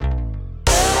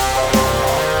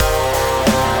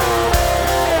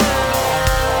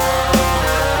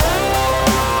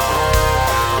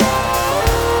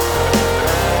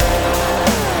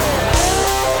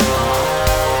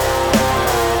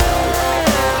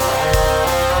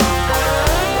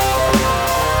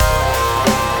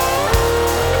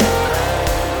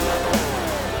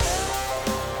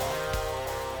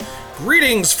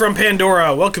Greetings from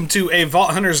Pandora. Welcome to a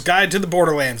Vault Hunter's Guide to the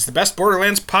Borderlands, the best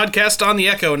Borderlands podcast on the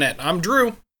EchoNet. I'm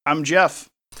Drew. I'm Jeff.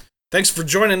 Thanks for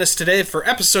joining us today for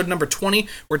episode number 20,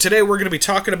 where today we're going to be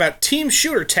talking about team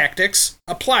shooter tactics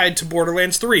applied to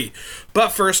Borderlands 3.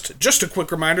 But first, just a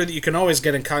quick reminder that you can always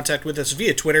get in contact with us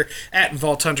via Twitter at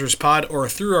VaultHuntersPod or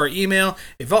through our email,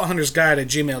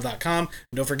 vaulthuntersguide@gmail.com.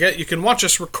 And don't forget, you can watch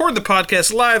us record the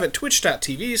podcast live at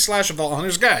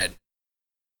twitch.tv/vaulthuntersguide.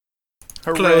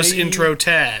 Hooray. Close intro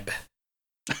tab.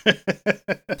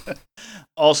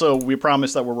 Also, we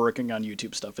promise that we're working on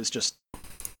YouTube stuff. It's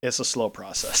a slow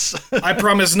process. I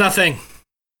promise nothing.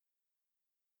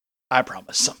 I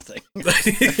promise something.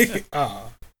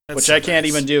 Oh, which so I can't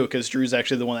nice. even do because Drew's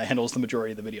actually the one that handles the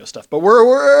majority of the video stuff. But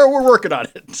we're working on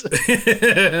it.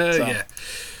 Yeah.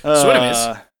 So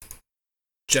anyways,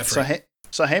 Jeffrey.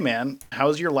 So hey man,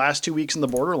 how's your last 2 weeks in the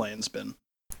Borderlands been?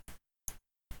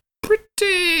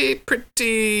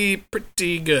 Pretty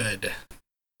good.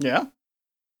 Yeah?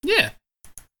 Yeah.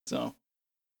 So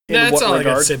Yeah, that's all I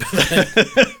got to say about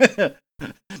that.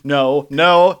 No.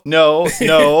 No,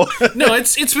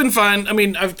 it's been fun. I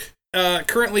mean,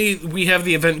 currently we have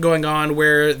the event going on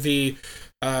where the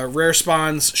rare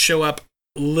spawns show up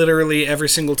literally every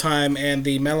single time, and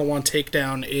the Maliwan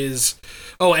takedown is...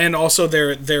 Oh, and also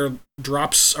their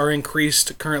drops are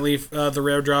increased. Currently, the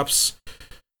rare drops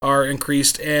are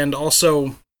increased, and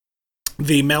also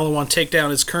the Maliwan takedown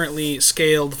is currently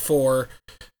scaled for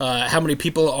how many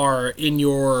people are in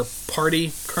your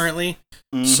party currently.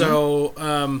 Mm-hmm. So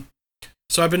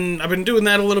I've been doing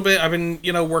that a little bit. I've been,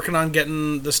 working on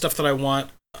getting the stuff that I want.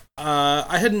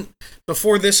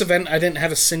 Before this event, I didn't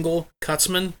have a single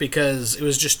Cutsman because it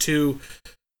was just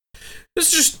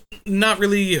not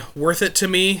really worth it to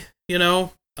me, I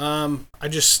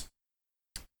just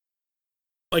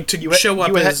like to show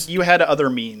up you had other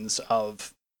means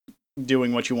of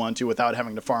doing what you want to without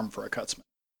having to farm for a Cutsman.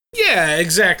 Yeah,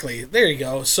 exactly. There you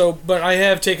go. So, but I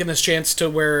have taken this chance to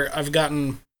where I've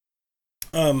gotten,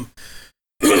 one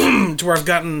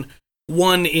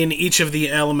in each of the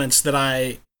elements that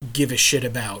I give a shit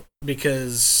about,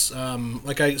 because,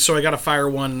 I got a fire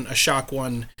one, a shock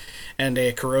one, and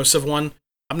a corrosive one.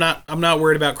 I'm not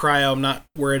worried about cryo. I'm not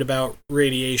worried about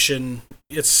radiation.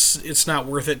 It's not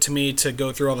worth it to me to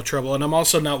go through all the trouble, and I'm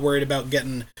also not worried about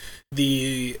getting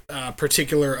the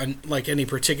any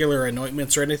particular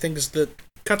anointments or anything, because the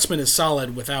Cutsman is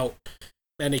solid without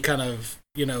any kind of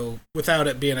without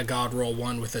it being a god roll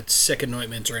one with a sick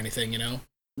anointment or anything,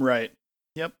 Right.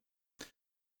 Yep.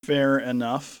 Fair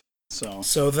enough. So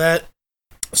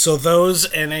those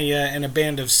and a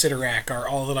band of Sidorak are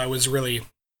all that I was really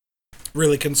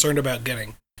concerned about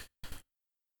getting.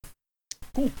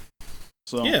 Cool.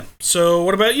 So yeah. So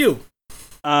what about you?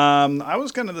 I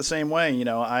was kind of the same way.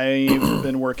 I've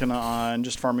been working on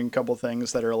just farming a couple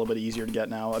things that are a little bit easier to get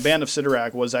now. A band of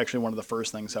Sidorak was actually one of the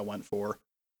first things I went for,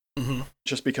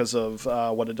 just because of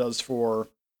what it does for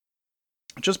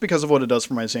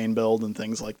my Zane build and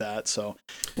things like that. So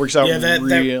works out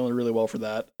really well for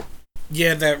that.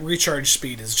 Yeah, that recharge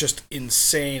speed is just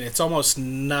insane. It's almost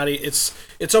not. It's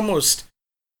almost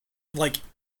like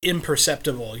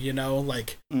imperceptible.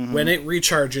 When it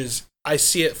recharges, I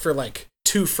see it for like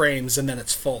 2 frames and then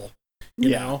it's full. You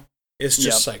know, it's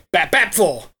just like bat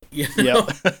full. Yep.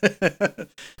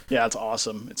 Yeah, it's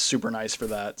awesome. It's super nice for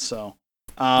that. So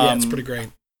yeah, it's pretty great.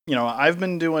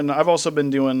 I've also been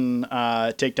doing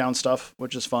takedown stuff,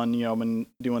 which is fun. I've been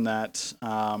doing that,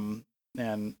 and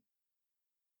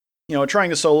trying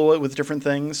to solo it with different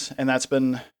things, and that's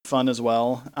been fun as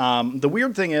well. The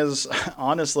weird thing is,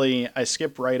 honestly, I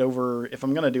skip right over, if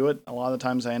I'm going to do it, a lot of the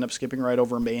times I end up skipping right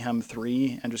over Mayhem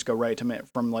 3 and just go right to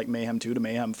from like Mayhem 2 to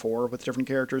Mayhem 4 with different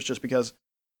characters, just because,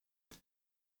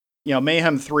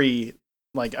 Mayhem 3,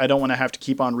 like, I don't want to have to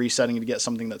keep on resetting to get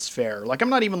something that's fair. Like, I'm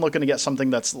not even looking to get something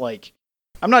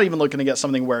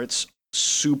where it's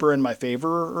super in my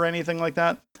favor or anything like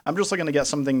that. I'm just looking to get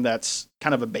something that's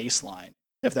kind of a baseline,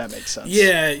 if that makes sense.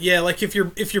 Yeah. Like if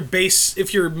your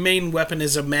main weapon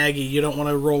is a Maggie, you don't want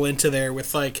to roll into there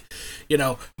with like,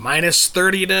 minus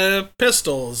 30 to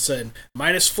pistols and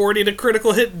minus 40 to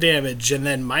critical hit damage and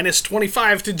then minus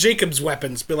 25 to Jacob's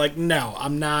weapons. Be like, no,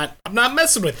 I'm not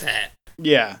messing with that.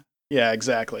 Yeah,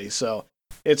 exactly. So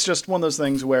it's just one of those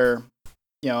things where,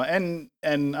 and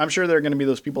I'm sure there are going to be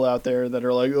those people out there that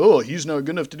are like, oh, he's not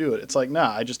good enough to do it. It's like,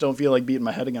 nah, I just don't feel like beating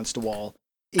my head against a wall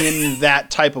in that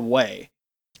type of way.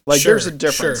 Like, there's a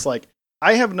difference. Sure. Like,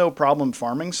 I have no problem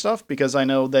farming stuff because I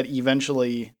know that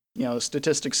eventually,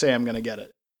 statistics say I'm going to get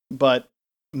it. But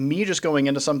me just going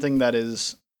into something that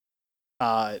is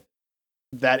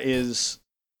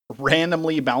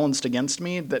randomly balanced against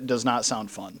me, that does not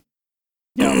sound fun.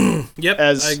 you know, Yep,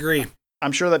 as I agree.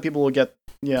 I'm sure that people will get,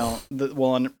 you know,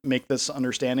 will make this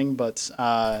understanding, but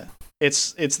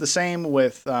it's the same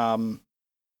with you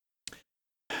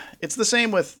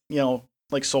know,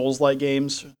 like Souls-like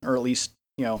games, or at least,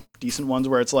 you know, decent ones,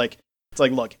 where it's like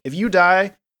look, if you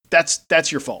die,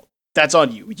 that's your fault. That's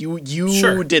on you. You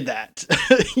Sure. did that.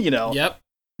 You know. Yep.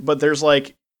 But there's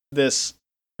like this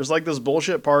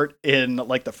bullshit part in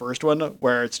like the first one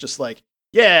where it's just like,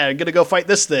 yeah, I'm gonna go fight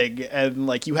this thing, and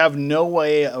like you have no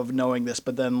way of knowing this,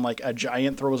 but then like a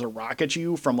giant throws a rock at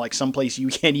you from like someplace you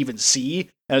can't even see,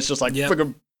 and it's just like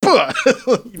freaking,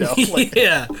 you know, like,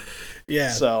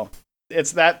 yeah. So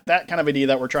it's that kind of idea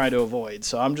that we're trying to avoid.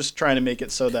 So I'm just trying to make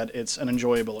it so that it's an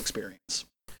enjoyable experience.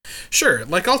 Sure,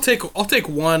 like I'll take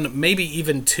one, maybe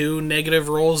even two negative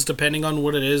rolls depending on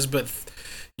what it is, but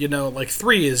you know, like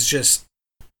 3 is just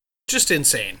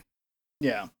insane.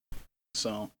 Yeah.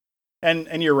 So.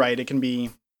 And you're right. It can be,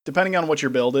 depending on what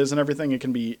your build is and everything. It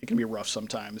can be rough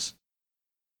sometimes.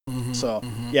 Mm-hmm, so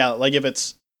yeah, like if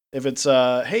it's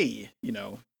hey, you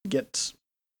know, it's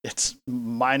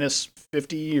minus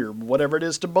 50 or whatever it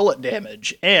is to bullet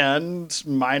damage and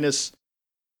minus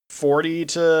 40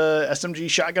 to SMG,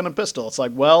 shotgun, and pistol. It's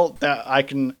like, well, that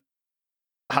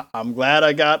I'm glad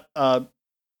I got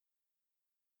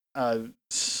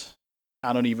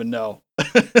I don't even know.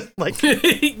 Like,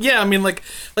 yeah, I mean, like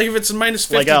if it's minus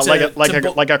 50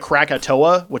 like a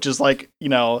Krakatoa, which is like, you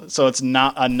know, so it's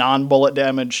not a non-bullet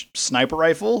damage sniper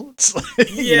rifle. It's like,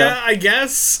 yeah, I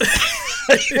guess.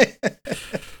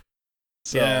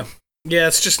 So. Yeah,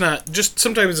 it's just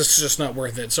sometimes it's just not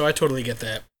worth it. So I totally get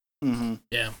that. Mm-hmm.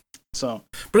 Yeah. So,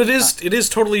 but it is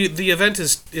totally, the event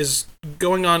is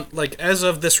going on, like as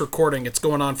of this recording, it's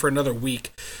going on for another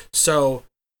week. So,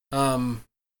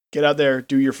 get out there,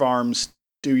 do your farms,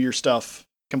 do your stuff,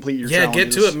 complete your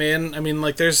challenges. Get to it, man. I mean,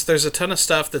 like there's a ton of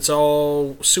stuff that's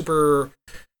all super.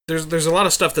 There's a lot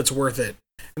of stuff that's worth it,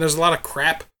 and there's a lot of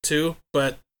crap too.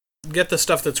 But get the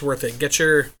stuff that's worth it. Get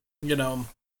your, you know,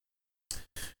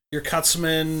 your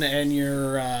Cutsman and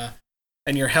your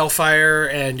Hellfire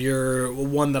and your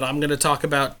one that I'm going to talk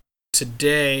about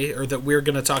today, or that we're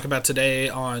going to talk about today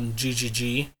on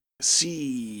GGG.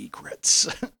 Secrets.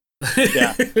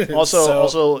 Yeah.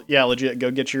 Also, yeah, legit. Go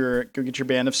get your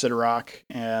Band of Sidorak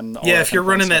and all if you're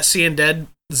running that Seeing Dead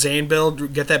Zane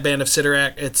build, get that Band of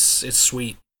Sidorak. It's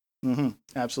sweet. Mm-hmm.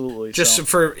 Absolutely. Just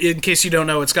for in case you don't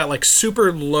know, it's got like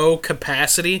super low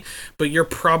capacity, but you're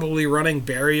probably running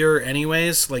Barrier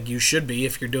anyways. Like you should be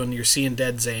if you're doing your Seeing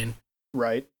Dead Zane.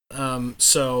 Right.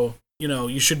 So you know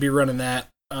you should be running that.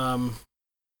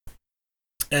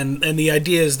 And the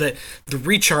idea is that the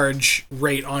recharge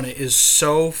rate on it is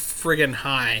so friggin'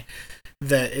 high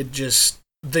that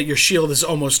that your shield is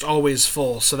almost always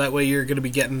full. So that way you're going to be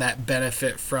getting that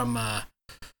benefit from,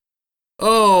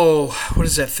 what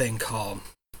is that thing called?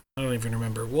 I don't even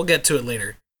remember. We'll get to it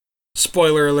later.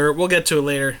 Spoiler alert, we'll get to it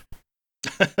later.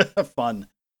 Fun.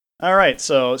 All right,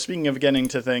 so speaking of getting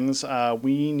to things,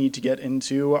 we need to get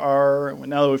into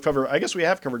now that we've covered, I guess we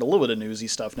have covered a little bit of newsy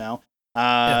stuff now.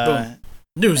 Boom.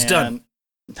 News done.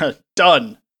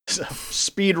 Done.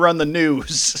 Speed run the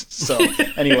news. So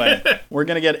anyway, we're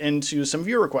going to get into some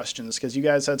viewer questions because you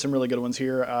guys had some really good ones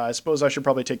here. I suppose I should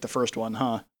probably take the first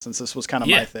one, since this was kind of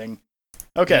my thing.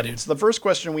 Okay, so the first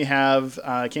question we have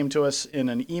came to us in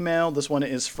an email. This one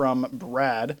is from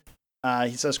Brad.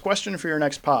 He says, question for your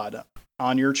next pod.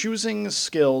 On your choosing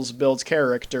skills builds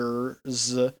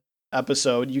characters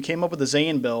episode, you came up with a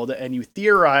Zane build, and you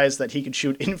theorized that he could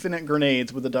shoot infinite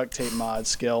grenades with a duct tape mod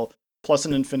skill, plus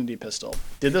an infinity pistol.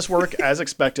 Did this work as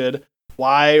expected?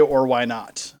 Why or why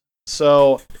not?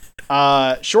 So,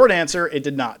 short answer, it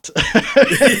did not.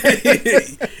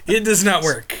 It does not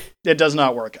work. It does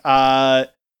not work.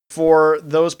 For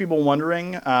those people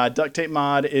wondering, duct tape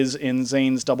mod is in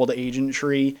Zane's doubled agent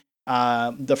tree.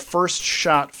 The first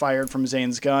shot fired from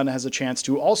Zane's gun has a chance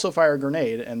to also fire a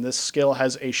grenade, and this skill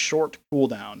has a short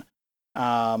cooldown.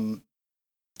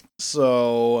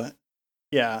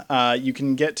 You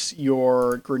can get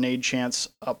your grenade chance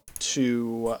up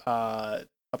to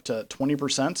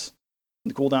 20%.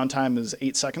 The cooldown time is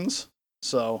 8 seconds.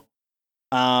 So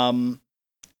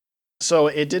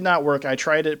it did not work. I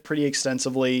tried it pretty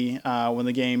extensively when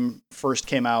the game first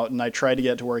came out, and I tried to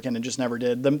get it to work, and it just never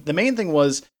did. The main thing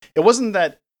was, it wasn't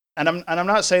that, and I'm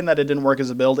not saying that it didn't work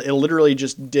as a build. It literally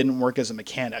just didn't work as a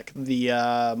mechanic.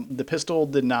 The pistol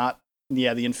did not,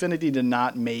 the Infinity did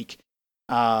not make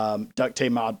duct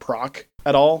tape mod proc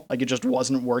at all. Like, it just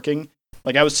wasn't working.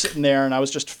 Like, I was sitting there and I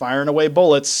was just firing away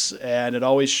bullets, and it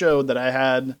always showed that I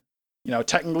had,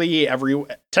 technically every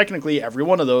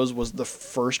one of those was the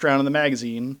first round of the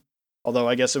magazine, Although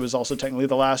I guess it was also technically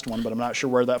the last one, but I'm not sure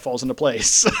where that falls into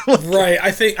place. Right.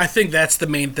 I think that's the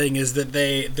main thing, is that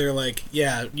they're like,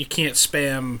 yeah, you can't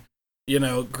spam,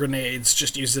 grenades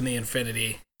just using the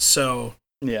infinity. So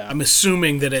yeah, I'm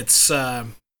assuming that it's that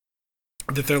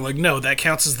they're like, no, that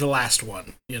counts as the last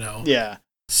one. Yeah.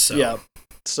 So yeah.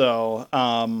 So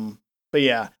but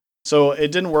yeah. So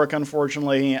it didn't work,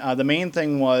 unfortunately. The main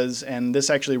thing was, and this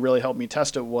actually really helped me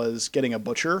test it, was getting a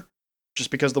butcher. Just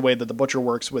because the way that the butcher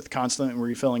works with constantly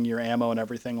refilling your ammo and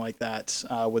everything like that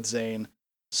with Zane.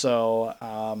 So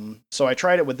I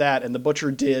tried it with that, and the butcher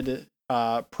did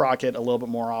proc it a little bit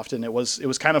more often. It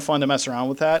was kind of fun to mess around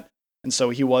with that, and so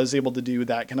he was able to do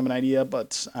that kind of an idea.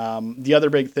 But the other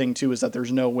big thing too is that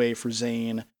there's no way for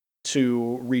Zane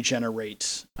to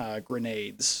regenerate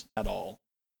grenades at all.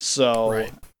 So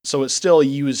Right. So it still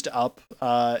used up.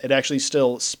 It actually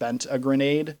still spent a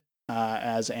grenade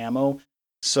as ammo.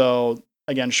 So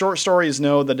again, short story is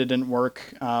no, that it didn't work.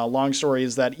 Long story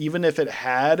is that even if it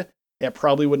had, it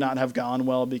probably would not have gone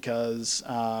well, because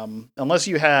unless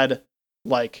you had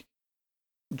like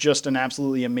just an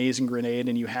absolutely amazing grenade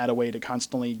and you had a way to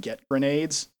constantly get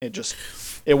grenades, it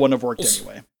wouldn't have worked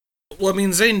anyway. Well, I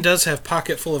mean, Zane does have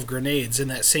pocket full of grenades in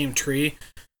that same tree.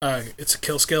 It's a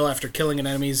kill skill. After killing an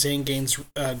enemy, Zane gains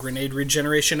grenade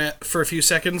regeneration for a few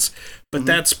seconds, but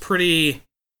that's pretty.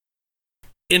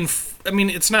 I mean,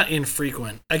 it's not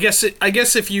infrequent. I guess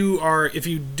if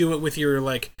you do it with your,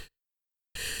 like,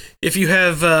 if you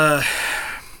have, I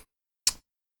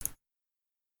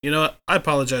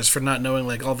apologize for not knowing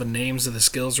like all the names of the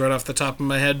skills right off the top of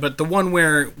my head, but the one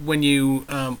where you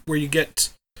get,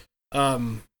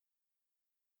 oh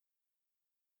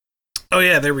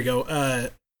yeah, there we go.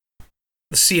 The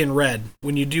See in Red.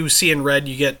 When you do See in Red,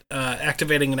 you get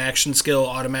activating an action skill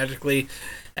automatically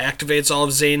activates all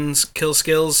of Zane's kill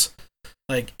skills.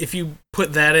 Like, if you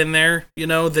put that in there,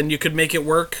 then you could make it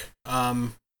work.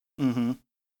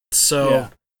 So,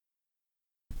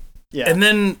 yeah. And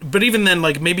then, but even then,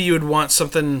 like, maybe you would want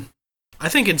something. I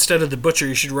think instead of the butcher,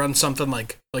 you should run something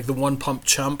like the one pump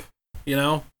chump,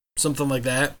 something like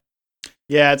that.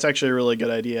 Yeah, it's actually a really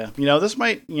good idea. This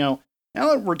might, now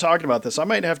that we're talking about this, I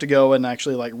might have to go and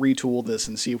actually like retool this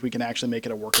and see if we can actually make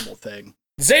it a workable thing.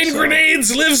 Zane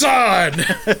Grenades lives on!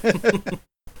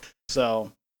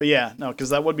 So, but yeah, no, because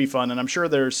that would be fun, and I'm sure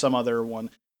there's some other one.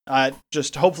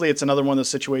 Just hopefully it's another one of those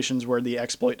situations where the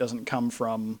exploit doesn't come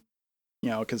from,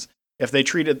 because if they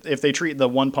treat the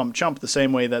one pump chump the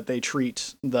same way that they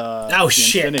treat the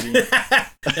Infinity,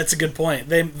 that's a good point.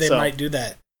 They might do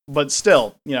that, but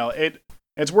still,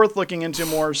 it's worth looking into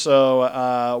more.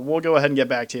 So we'll go ahead and get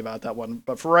back to you about that one.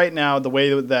 But for right now, the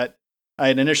way that I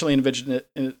had initially envisioned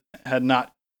it had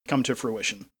not come to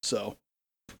fruition. So,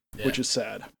 which is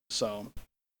sad. So,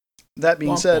 that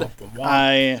being said,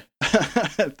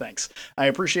 thanks. I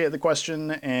appreciate the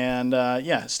question,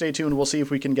 and stay tuned. We'll see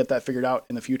if we can get that figured out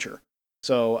in the future.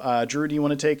 So, Drew, do you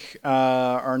want to take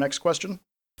our next question?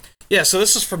 Yeah, so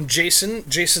this is from Jason.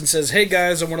 Jason says, "Hey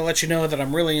guys, I want to let you know that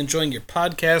I'm really enjoying your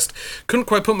podcast. Couldn't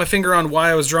quite put my finger on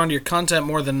why I was drawn to your content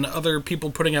more than other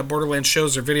people putting out Borderlands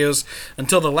shows or videos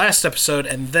until the last episode,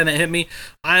 and then it hit me.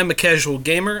 I am a casual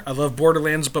gamer. I love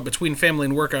Borderlands, but between family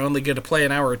and work, I only get to play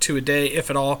an hour or two a day, if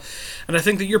at all. And I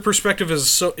think that your perspective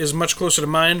is much closer to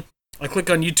mine. I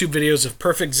click on YouTube videos of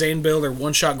perfect Zane build or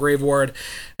one-shot Grave Ward,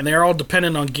 and they are all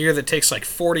dependent on gear that takes like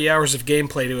 40 hours of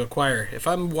gameplay to acquire. If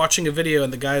I'm watching a video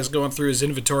and the guy is going through his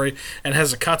inventory and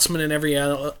has a Kotzman in every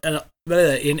element,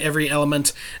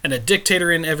 and a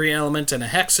Dictator in every element, and a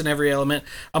Hex in every element,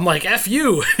 I'm like, F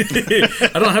you!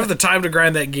 I don't have the time to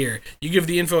grind that gear. You give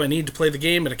the info I need to play the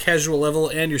game at a casual level,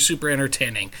 and you're super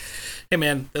entertaining. Hey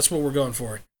man, that's what we're going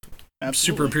for.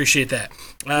 Absolutely. Super appreciate that.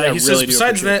 He says,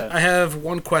 besides that, I have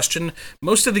one question.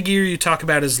 Most of the gear you talk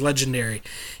about is legendary.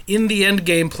 In the end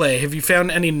gameplay, have you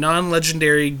found any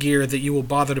non-legendary gear that you will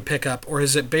bother to pick up, or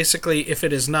is it basically, if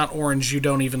it is not orange, you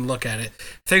don't even look at it?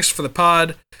 Thanks for the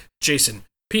pod, Jason.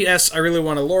 P.S. I really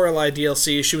want a Lorelei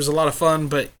DLC. She was a lot of fun,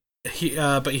 but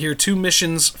here 2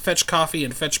 missions, fetch coffee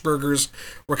and fetch burgers,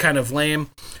 were kind of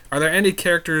lame. Are there any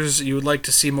characters you would like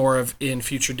to see more of in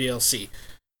future DLC?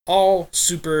 All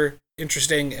super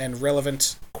interesting and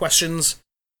relevant questions.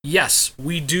 Yes,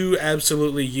 we do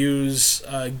absolutely use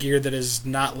gear that is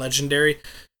not legendary.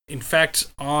 In fact,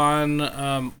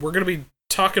 we're going to be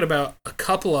talking about a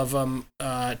couple of them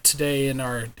today in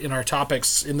our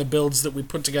topics, in the builds that we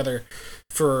put together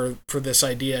for this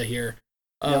idea here.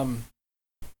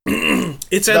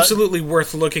 It's absolutely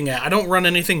worth looking at. I don't run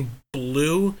anything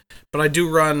blue, but I do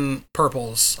run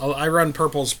purples. I run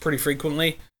purples pretty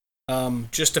frequently,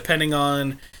 just depending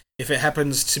on if it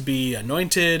happens to be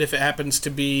anointed, if it happens to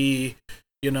be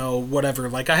whatever.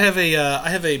 Like I have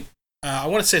a I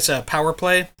want to say it's a Power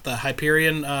Play, the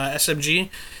Hyperion SMG,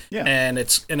 Yeah. and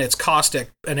it's caustic,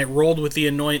 and it rolled with the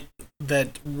anoint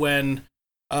that when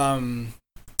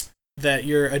that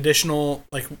your additional,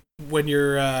 like when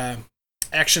your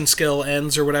action skill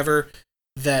ends or whatever,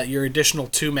 that your additional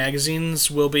 2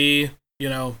 magazines will be,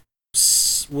 will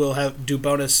do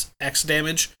bonus X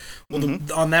damage. Well,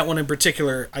 on that one in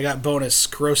particular, I got bonus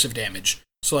corrosive damage.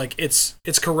 So like it's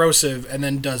corrosive and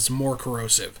then does more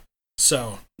corrosive.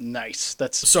 So nice.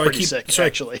 That's so pretty I keep, sick, so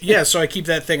actually. so I keep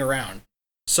that thing around.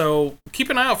 So keep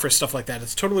an eye out for stuff like that.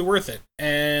 It's totally worth it.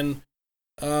 And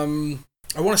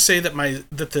I want to say that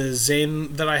the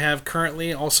Zane that I have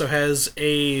currently also has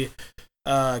a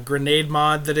grenade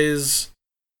mod that is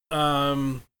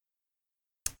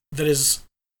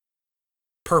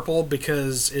purple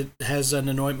because it has an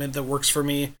anointment that works for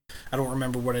me. I don't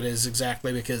remember what it is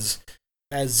exactly because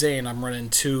as Zane I'm running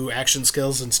 2 action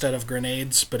skills instead of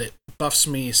grenades, but it buffs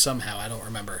me somehow. I don't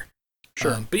remember.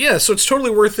 Sure. But yeah, so it's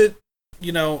totally worth it.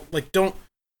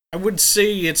 I would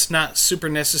say it's not super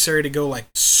necessary to go like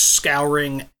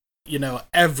scouring,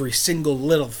 every single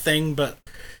little thing, but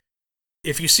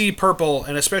if you see purple,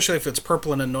 and especially if it's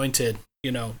purple and anointed,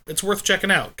 it's worth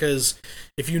checking out, because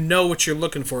if you know what you're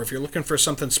looking for, if you're looking for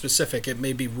something specific, it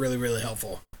may be really, really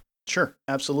helpful. Sure,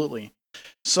 absolutely.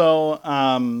 So,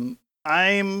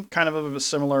 I'm kind of a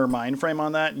similar mind frame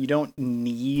on that. You don't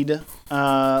need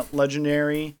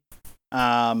legendary.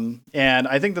 And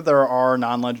I think that there are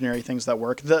non-legendary things that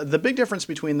work. The big difference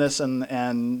between this and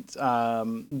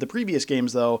the previous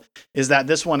games, though, is that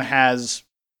this one has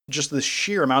just the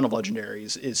sheer amount of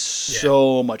legendaries is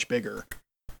so much bigger.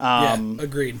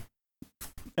 Agreed.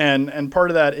 And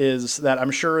part of that is that I'm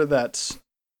sure that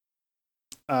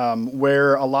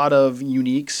where a lot of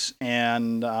uniques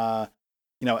and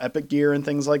epic gear and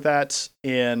things like that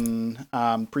in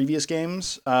previous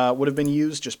games would have been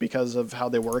used just because of how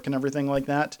they work and everything like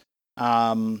that.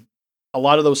 A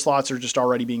lot of those slots are just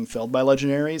already being filled by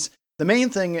legendaries. The main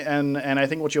thing, and I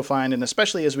think what you'll find, and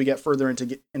especially as we get further into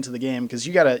the game, because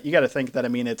you gotta think that, I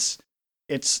mean, it's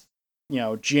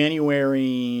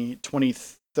January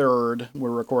 23rd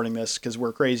we're recording this, because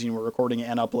we're crazy and we're recording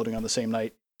and uploading on the same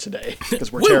night today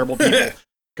because we're terrible people,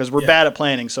 because we're bad at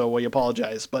planning, so we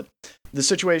apologize. But the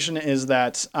situation is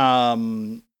that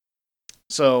we're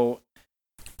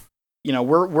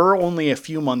only a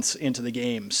few months into the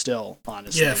game still,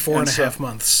 honestly. Yeah, 4.5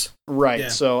 months. Right. Yeah.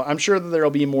 So I'm sure that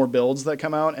there'll be more builds that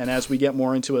come out, and as we get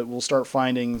more into it, we'll start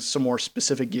finding some more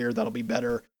specific gear that'll be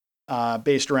better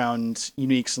based around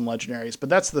uniques and legendaries. But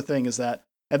that's the thing, is that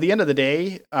at the end of the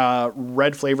day,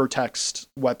 red flavor text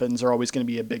weapons are always going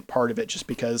to be a big part of it, just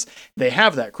because they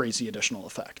have that crazy additional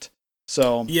effect.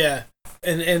 So yeah,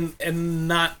 and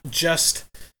not just,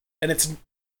 and it's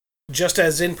just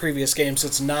as in previous games,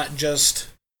 it's not just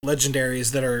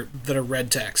legendaries that are red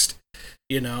text.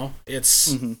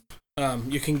 It's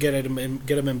you can get them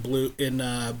in blue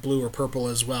or purple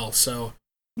as well. So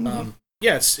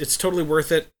it's totally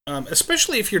worth it,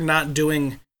 especially if you're not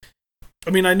doing. I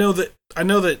mean, I know that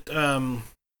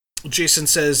Jason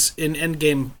says in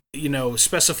endgame,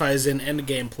 specifies in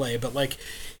endgame play, but like,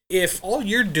 if all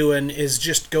you're doing is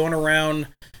just going around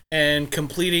and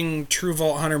completing True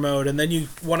Vault Hunter mode, and then you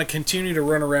want to continue to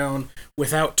run around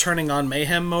without turning on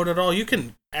Mayhem mode at all, you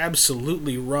can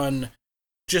absolutely run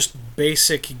just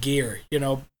basic gear,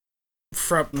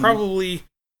 from probably,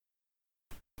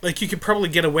 like, you could probably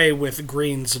get away with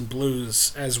greens and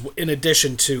blues as in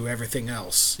addition to everything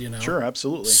else, Sure,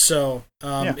 absolutely. So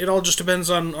it all just depends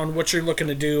on what you're looking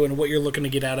to do and what you're looking to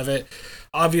get out of it.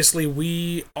 Obviously,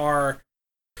 we are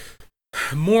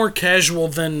more casual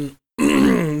than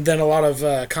a lot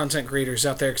of content creators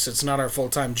out there, because it's not our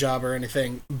full-time job or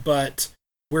anything, but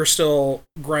we're still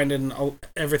grinding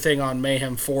everything on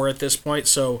Mayhem 4 at this point,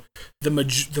 so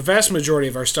the vast majority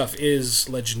of our stuff is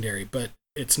legendary, but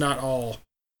it's not all.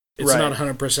 It's not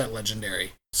 100%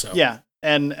 legendary. So yeah,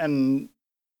 and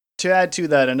to add to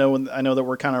that, I know that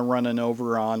we're kind of running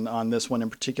over on this one in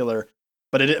particular,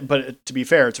 but to be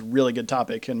fair, it's a really good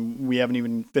topic, and we haven't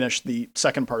even finished the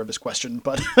second part of this question.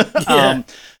 But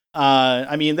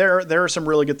I mean, there are some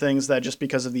really good things that, just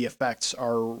because of the effects,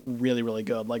 are really, really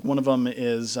good. Like, one of them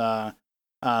is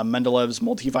Mendelev's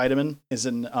multivitamin is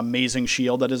an amazing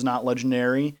shield that is not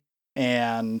legendary.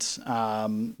 And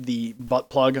the butt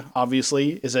plug,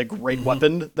 obviously, is a great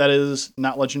weapon that is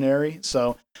not legendary.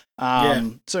 So,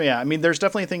 I mean, there's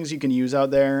definitely things you can use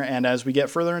out there. And as we get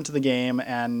further into the game,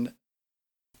 and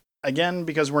again,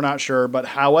 because we're not sure, but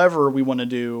however they want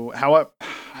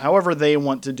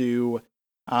to do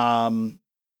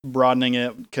broadening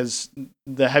it, because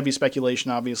the heavy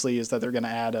speculation obviously is that they're going to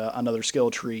add another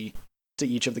skill tree to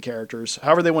each of the characters.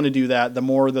 However they want to do that, the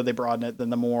more that they broaden it,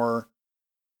 then the more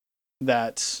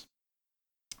that,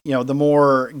 the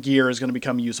more gear is going to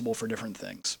become usable for different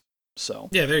things. So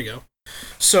yeah, there you go.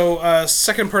 So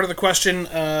second part of the question,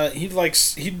 he'd like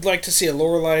to see a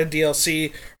Lorelei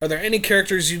DLC. Are there any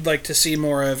characters you'd like to see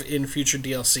more of in future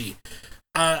DLC?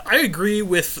 I agree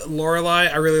with Lorelei.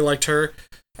 I really liked her.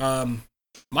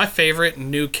 My favorite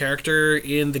new character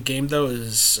in the game, though,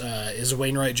 is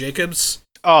Wainwright Jacobs.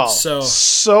 Oh,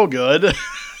 so good.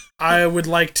 I would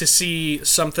like to see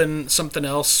something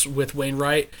else with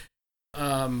Wainwright.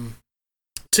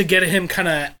 To get him kind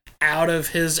of out of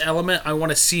his element, I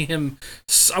want to see him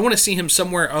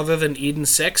somewhere other than Eden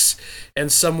 6,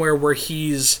 and somewhere where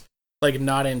he's like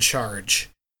not in charge.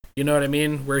 You know what I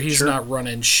mean? Where he's not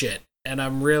running shit. And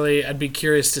I'd be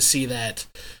curious to see that.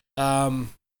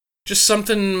 Just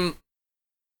something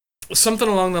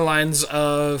along the lines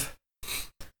of,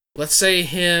 let's say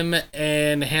him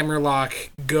and Hammerlock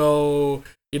go,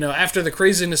 after the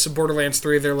craziness of Borderlands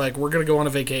 3, they're like, we're going to go on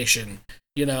a vacation.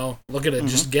 Look at it,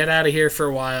 just get out of here for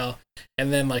a while.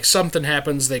 And then, like, something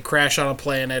happens, they crash on a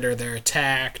planet, or they're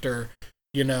attacked, or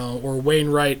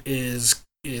Wainwright is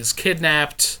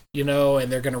kidnapped,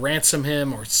 and they're going to ransom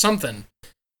him, or something,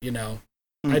 I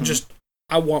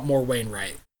want more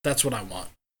Wainwright. That's what I want.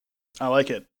 I like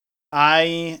it.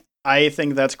 I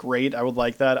think that's great. I would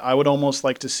like that. I would almost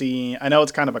like to see, I know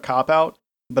it's kind of a cop-out,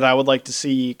 but I would like to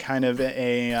see kind of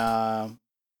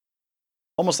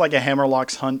almost like a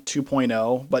Hammerlock's Hunt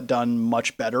 2.0, but done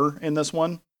much better in this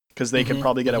one, because they could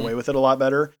probably get away with it a lot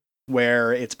better,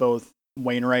 where it's both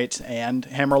Wainwright and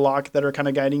Hammerlock that are kind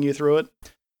of guiding you through it.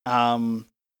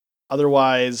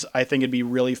 Otherwise, I think it'd be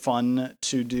really fun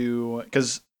to do,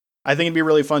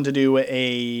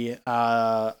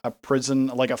 a prison,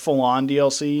 like a full-on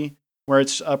DLC where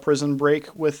it's a prison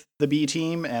break with the B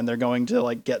team, and they're going to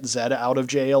like get Zed out of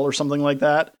jail or something like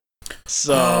that.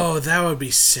 So, that would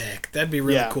be sick. That'd be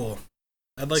really cool.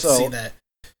 I'd like to see that.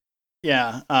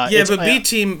 Yeah. But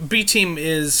B team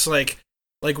is like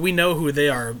we know who they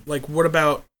are. Like, what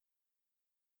about?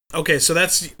 Okay, so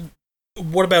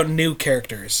what about new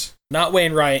characters? Not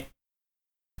Wainwright.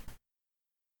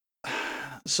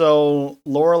 So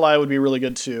Lorelei would be really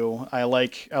good too. I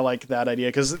like that idea,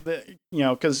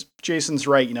 because Jason's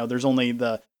right. There's only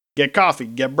the get coffee,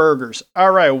 get burgers.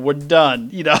 All right, we're done.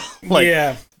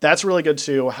 That's really good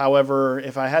too. However,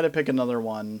 if I had to pick another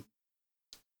one,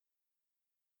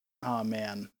 oh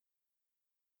man,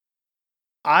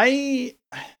 it's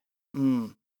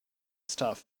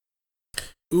tough.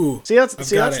 Ooh,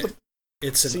 it's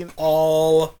an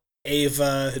all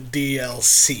Ava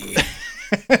DLC.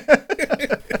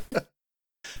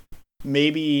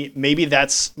 maybe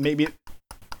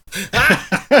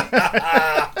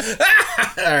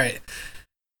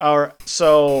all right.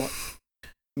 So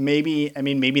maybe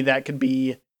that could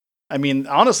be,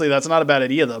 honestly, that's not a bad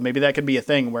idea though. Maybe that could be a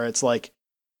thing where it's like,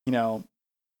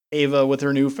 Ava with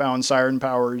her newfound siren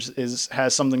powers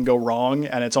has something go wrong,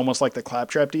 and it's almost like the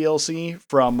Claptrap DLC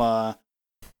from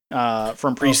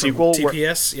pre-sequel, from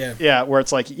TPS, where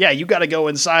it's like, you got to go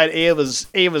inside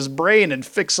Ava's brain and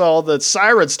fix all the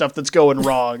siren stuff that's going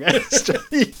wrong.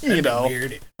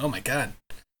 Weird. Oh my god,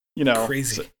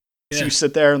 crazy. So you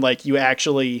sit there and like you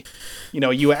actually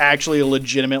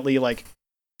legitimately like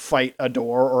fight a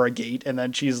door or a gate, and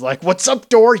then she's like, "What's up,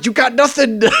 door? You got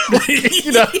nothing."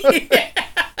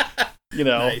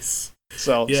 Nice.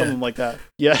 So something like that.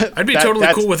 Yeah, I'd be totally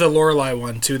cool with a Lorelei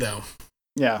one too, though.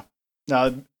 Yeah.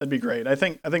 No, that'd be great. I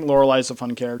think Lorelei's a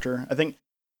fun character. I think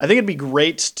it'd be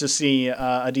great to see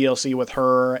a DLC with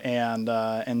her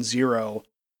and Zero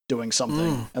doing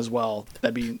something as well.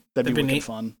 That'd be wicked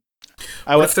fun.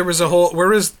 What if there was a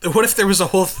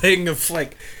whole thing of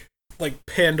like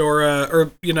Pandora,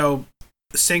 or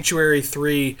Sanctuary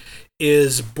 3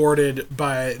 is boarded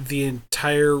by the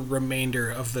entire remainder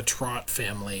of the Trott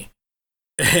family.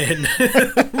 And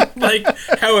like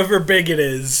however big it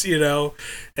is,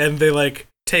 and they like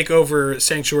take over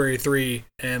Sanctuary 3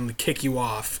 and kick you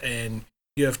off, and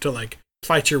you have to like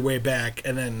fight your way back,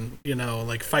 and then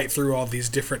like fight through all these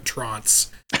different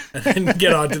Trotts, and then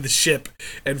get onto the ship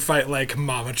and fight like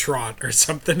Mama Trott or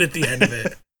something at the end of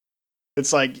it.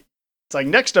 It's like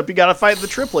next up you gotta fight the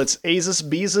triplets, Azus,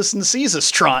 Beezus, and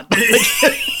Cezus Trott.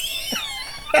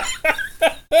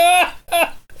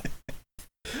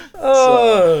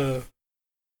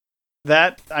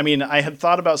 I had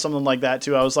thought about something like that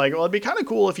too. I was like, well, it'd be kind of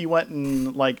cool if you went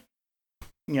and like,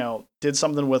 did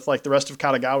something with like the rest of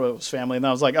Katagawa's family. And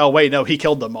I was like, oh wait, no, he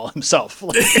killed them all himself.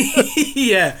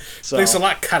 Yeah. So, thanks a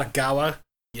lot, Katagawa.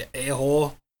 You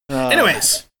a-hole.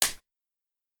 Anyways.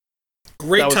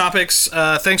 Great topics.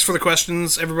 Thanks for the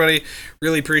questions, everybody.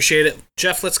 Really appreciate it.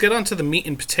 Jeff, let's get on to the meat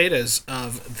and potatoes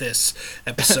of this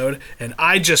episode. And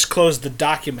I just closed the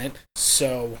document,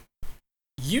 so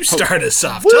you start us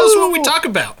off. Tell us what we talk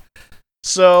about.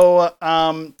 So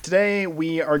today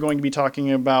we are going to be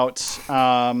talking about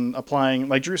applying,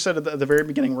 like Drew said at the very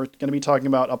beginning, we're going to be talking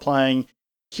about applying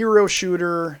hero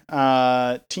shooter,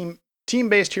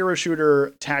 team-based hero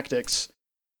shooter tactics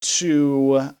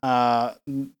to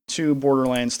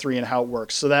Borderlands 3 and how it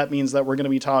works. So that means that we're going to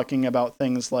be talking about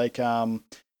things like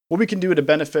what we can do to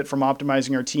benefit from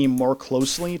optimizing our team more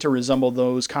closely to resemble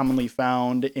those commonly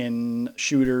found in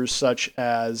shooters such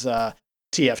as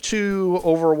TF2,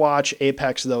 Overwatch,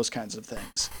 Apex, those kinds of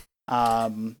things.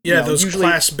 Those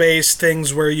class-based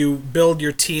things where you build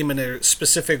your team in a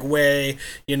specific way.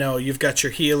 You've got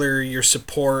your healer, your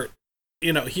support,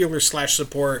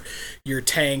 healer/support, your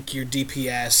tank, your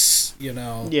DPS,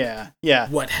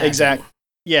 what have you.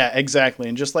 Yeah, exactly.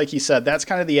 And just like he said, that's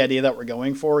kind of the idea that we're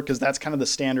going for, because that's kind of the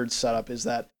standard setup, is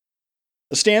that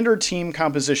the standard team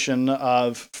composition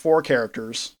of 4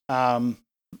 characters, and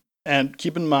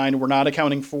keep in mind, we're not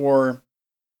accounting for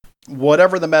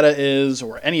whatever the meta is,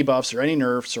 or any buffs, or any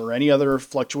nerfs, or any other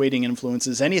fluctuating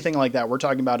influences, anything like that. We're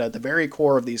talking about at the very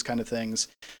core of these kind of things.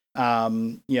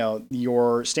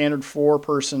 Your standard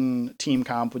 4-person team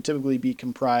comp would typically be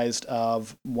comprised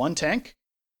of 1 tank,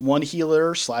 1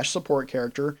 healer/support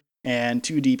character, and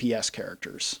 2 DPS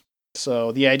characters.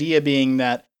 So the idea being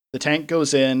that the tank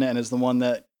goes in and is the one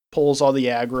that pulls all the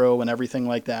aggro and everything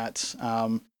like that.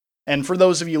 And for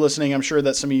those of you listening, I'm sure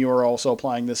that some of you are also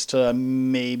applying this to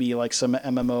maybe like some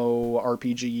MMO,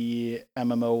 RPG,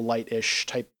 MMO light-ish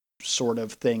type sort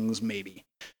of things, maybe.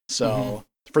 So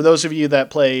for those of you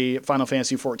that play Final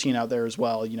Fantasy XIV out there as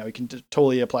well, you can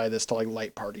totally apply this to like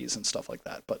light parties and stuff like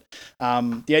that. But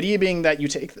the idea being that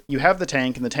you have the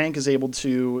tank, and the tank is able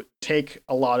to take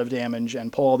a lot of damage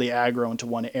and pull all the aggro into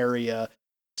one area,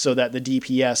 so that the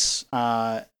DPS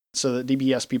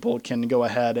people can go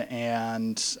ahead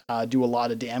and do a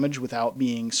lot of damage without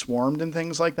being swarmed and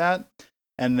things like that.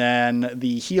 And then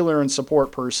the healer and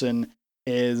support person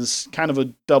is kind of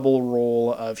a double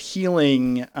role of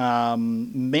healing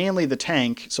mainly the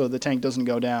tank, so the tank doesn't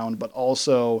go down, but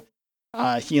also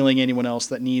healing anyone else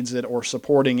that needs it, or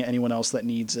supporting anyone else that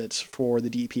needs it for the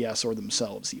DPS or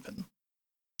themselves even.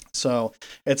 So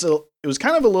it was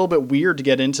kind of a little bit weird to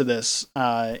get into this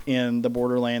in the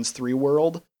Borderlands 3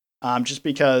 world, just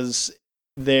because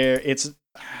you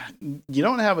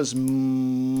don't have as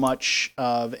much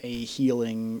of a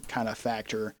healing kind of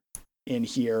factor in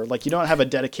here. Like, you don't have a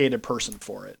dedicated person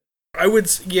for it.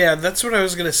 That's what I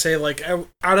was gonna say. Like,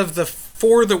 out of the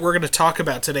 4 that we're gonna talk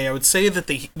about today, I would say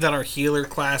that our healer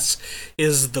class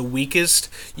is the weakest.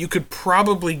 You could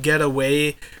probably get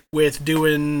away with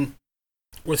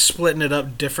splitting it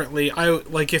up differently.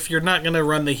 If you're not gonna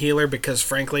run the healer, because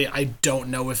frankly, I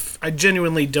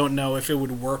genuinely don't know if it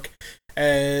would work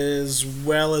as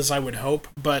well as I would hope,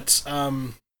 but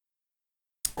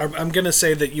I'm going to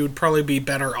say that you would probably be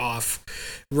better off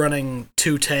running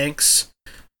 2 tanks,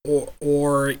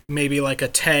 or maybe like a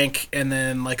tank and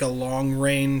then like a long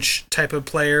range type of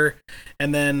player,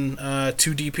 and then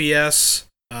 2 DPS,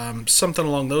 something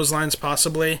along those lines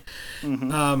possibly.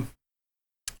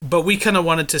 But we kind of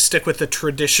wanted to stick with the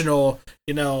traditional,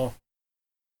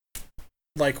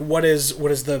 like what is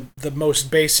the most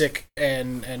basic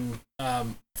and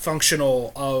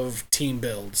functional of team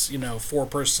builds,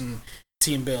 4-person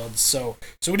team builds. So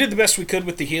we did the best we could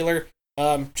with the healer.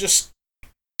 Just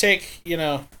take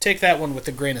that one with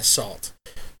a grain of salt.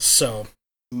 So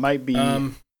might be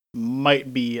a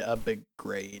big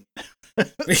grain.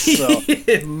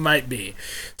 It might be.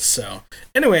 So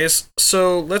anyways,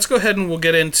 let's go ahead and we'll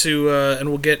get into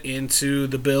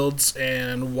the builds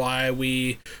and why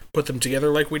we put them together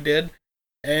like we did.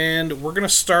 And we're gonna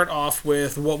start off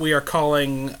with what we are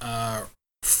calling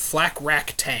Flak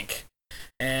Rack Tank.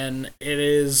 And it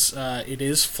is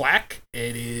flak.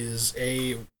 It is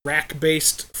a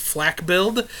rack-based flak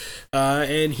build.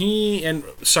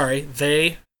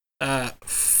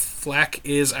 Flak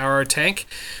is our tank.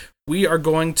 We are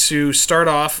going to start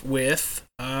off with,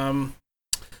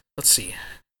 let's see,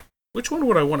 which one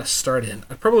would I want to start in?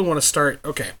 I probably want to start.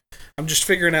 Okay, I'm just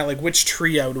figuring out like which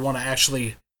tree I would want to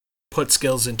actually put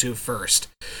skills into first.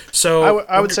 So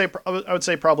I would say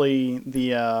probably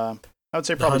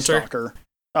Stalker.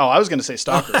 Oh, I was going to say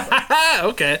Stalker.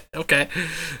 Okay.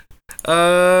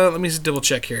 Let me just double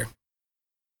check here.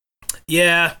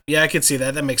 Yeah, I can see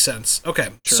that. That makes sense. Okay,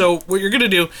 sure. So what you're going to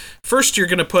do, first you're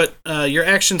going to put, your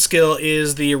action skill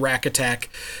is the rack attack.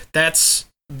 That's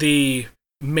the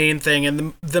main thing,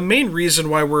 and the main reason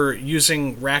why we're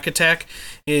using Rack Attack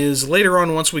is later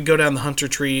on, once we go down the Hunter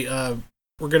tree,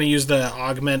 we're going to use the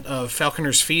augment of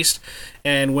Falconer's Feast,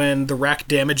 and when the rack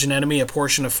damage an enemy, a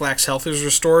portion of Flak's health is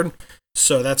restored,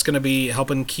 so that's going to be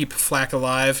helping keep Flak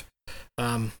alive.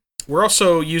 We're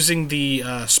also using the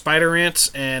Spider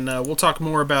Ants, and we'll talk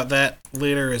more about that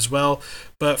later as well.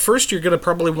 But first, you're going to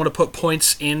probably want to put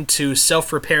points into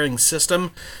Self-Repairing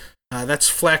System. That's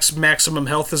Flak's maximum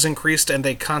health is increased, and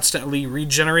they constantly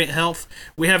regenerate health.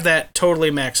 We have that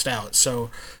totally maxed out, so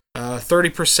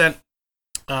 30%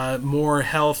 more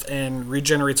health and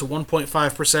regenerates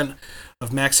 1.5%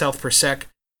 of max health per sec.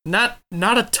 Not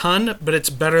a ton, but it's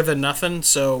better than nothing,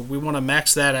 so we want to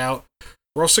max that out.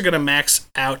 We're also going to max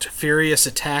out Furious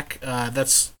Attack.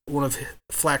 That's one of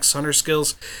Flak's Hunter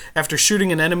skills. After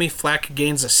shooting an enemy, Flak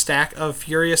gains a stack of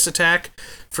Furious Attack.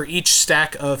 For each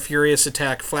stack of Furious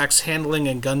Attack, Flak's handling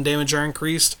and gun damage are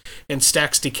increased, and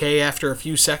stacks decay after a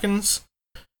few seconds.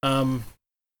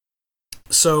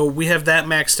 So we have that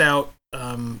maxed out.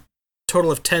 Total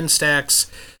of 10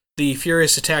 stacks. The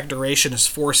Furious Attack duration is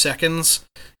 4 seconds.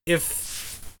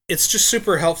 It's just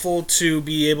super helpful to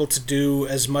be able to do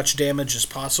as much damage as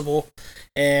possible.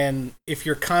 And if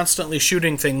you're constantly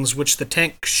shooting things, which the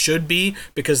tank should be,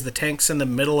 because the tank's in the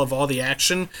middle of all the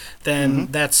action, then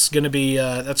that's gonna be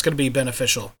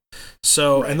beneficial.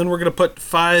 So, right. And then we're gonna put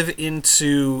 5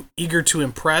 into Eager to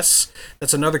Impress.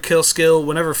 That's another kill skill.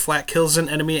 Whenever Flak kills an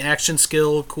enemy, action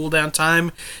skill cooldown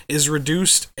time is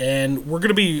reduced, and we're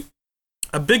gonna be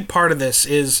a big part of this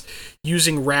is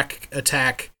using Rack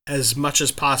Attack as much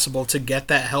as possible to get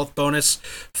that health bonus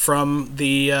from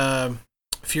the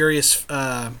Furious,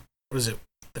 what is it?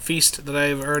 The Feast that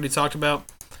I've already talked about?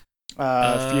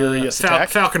 Furious Attack?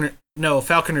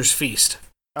 Falconer's Feast.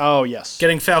 Oh, yes.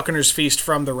 Getting Falconer's Feast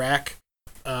from the rack.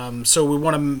 So we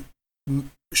want to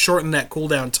shorten that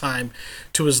cooldown time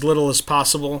to as little as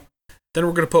possible. Then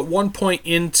we're going to put 1 point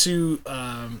into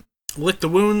Lick the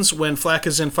Wounds. When Flak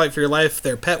is in Fight for Your Life,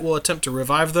 their pet will attempt to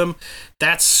revive them.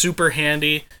 That's super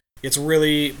handy. It's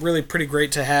really, really pretty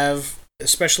great to have,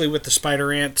 especially with the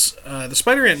Spider Ants. The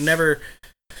Spider Ant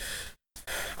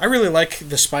I really like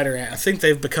the Spider Ant. I think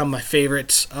they've become my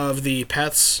favorite of the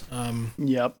pets.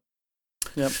 Yep.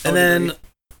 And then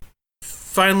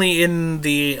finally in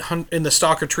the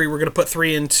Stalker tree, we're going to put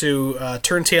 3 into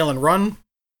Turn Tail and Run.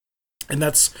 And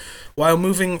that's while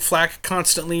moving, Flak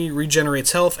constantly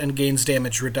regenerates health and gains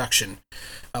damage reduction.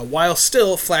 While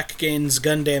still, Flak gains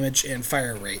gun damage and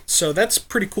fire rate. So that's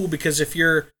pretty cool because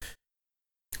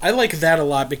I like that a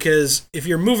lot because if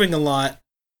you're moving a lot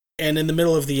and in the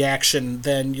middle of the action,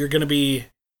 then you're going to be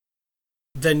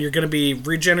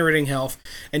regenerating health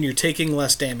and you're taking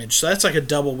less damage. So that's like a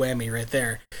double whammy right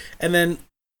there. And then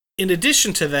in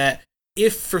addition to that,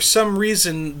 if for some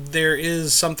reason there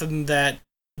is something that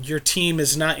your team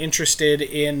is not interested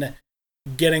in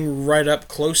getting right up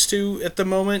close to at the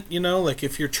moment, like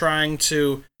if you're trying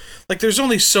to, like there's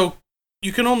only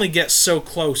you can only get so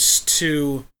close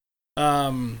to,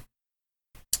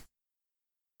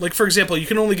 like for example, you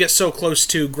can only get so close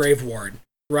to Grave Ward,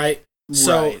 right?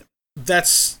 So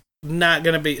that's not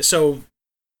going to be, so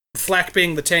Flak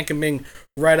being the tank and being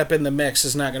right up in the mix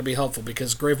is not going to be helpful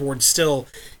because Grave Ward still,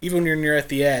 even when you're at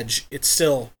the edge, it's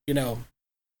still,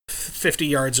 50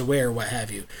 yards away or what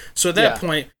have you. So at that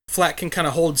point, Flak can kind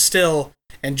of hold still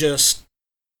and just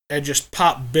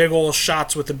pop big old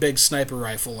shots with a big sniper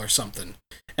rifle or something.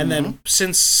 And then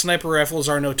since sniper rifles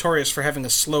are notorious for having a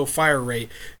slow fire rate,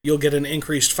 you'll get an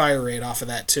increased fire rate off of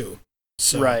that too.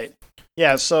 So. Right.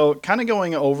 Yeah, so kind of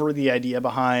going over the idea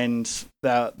behind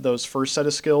those first set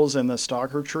of skills in the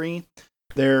Stalker tree,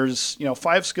 there's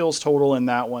 5 skills total in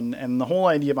that one, and the whole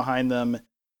idea behind them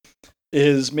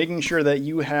is making sure that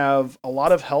you have a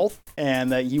lot of health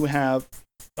and that you have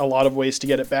a lot of ways to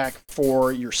get it back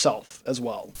for yourself as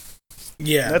well.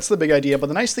 Yeah, that's the big idea. But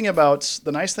the nice thing about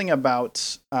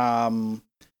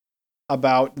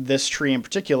this tree in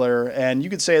particular, and you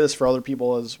could say this for other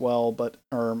people as well,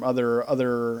 or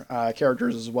other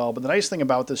characters as well. But the nice thing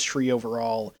about this tree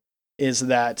overall is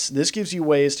that this gives you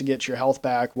ways to get your health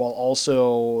back while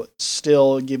also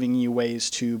still giving you ways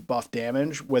to buff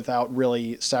damage without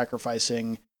really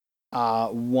sacrificing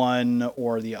one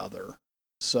or the other.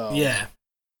 So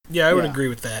I would agree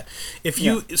with that.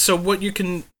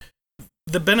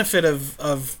 The benefit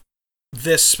of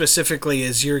this specifically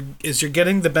is you're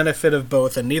getting the benefit of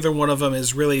both, and neither one of them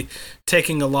is really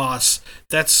taking a loss.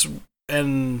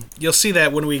 And you'll see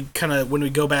that when we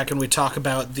go back and we talk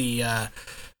about the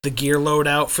gear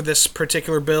loadout for this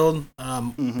particular build.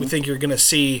 We think you're going to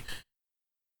see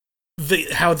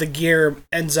how the gear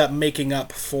ends up making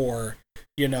up for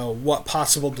what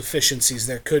possible deficiencies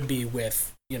there could be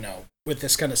with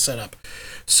this kind of setup.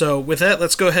 So with that,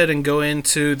 let's go ahead and go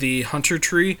into the hunter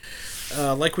tree.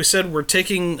 Like we said, we're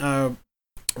taking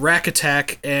rack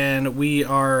attack, and we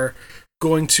are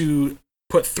going to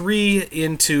put 3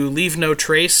 into leave no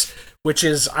trace, which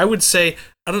is, I would say,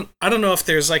 I don't know if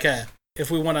there's like if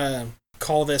we want to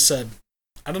call this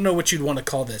I don't know what you'd want to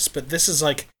call this, but this is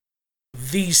like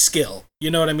the skill.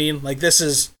 You know what I mean? Like, this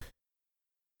is,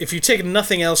 if you take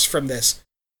nothing else from this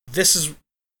is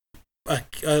a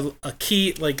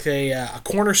key, like a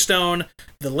cornerstone,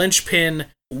 the linchpin,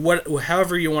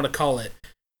 however you want to call it.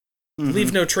 Mm-hmm.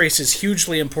 Leave no trace is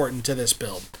hugely important to this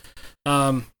build.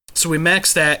 So we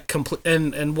max that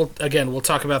and we'll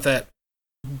talk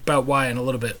about why in a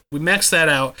little bit. We max that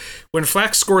out. When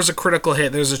Flak scores a critical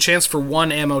hit, there's a chance for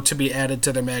 1 ammo to be added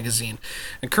to their magazine.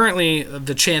 And currently,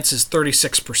 the chance is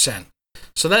 36%.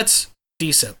 So that's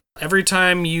decent. Every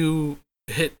time you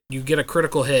get a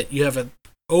critical hit, you have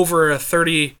over a third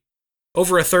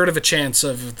of a chance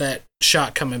of that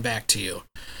shot coming back to you.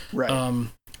 Right.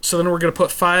 So then we're going to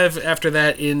put 5 after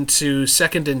that into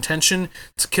Second Intention.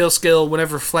 It's a kill skill.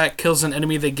 Whenever Flak kills an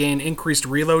enemy, they gain increased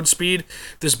reload speed.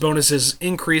 This bonus is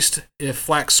increased if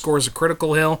Flak scores a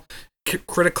critical kill.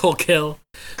 Critical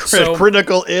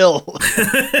ill.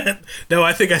 No,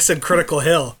 I think I said critical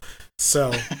hill.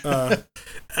 So,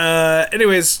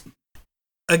 anyways,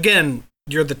 again,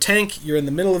 you're the tank. You're in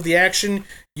the middle of the action.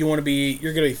 You're going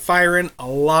to be firing a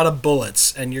lot of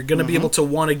bullets, and you're going to be able to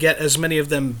want to get as many of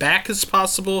them back as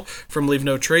possible from leave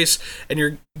no trace.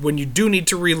 And when you do need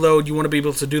to reload, you want to be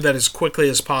able to do that as quickly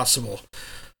as possible.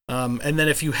 And then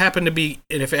if it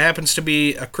happens to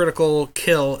be a critical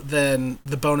kill, then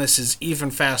the bonus is even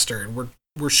faster. And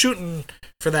we're shooting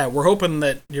for that. We're hoping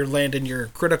that you're landing your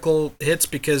critical hits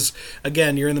because,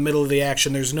 again, you're in the middle of the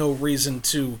action. There's no reason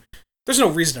to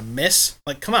miss.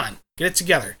 Like, come on, get it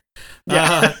together.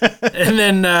 Yeah. And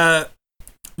then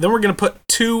we're going to put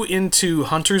 2 into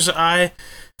Hunter's Eye.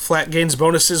 Flak gains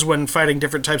bonuses when fighting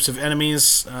different types of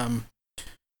enemies. I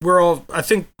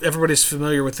think everybody's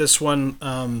familiar with this one.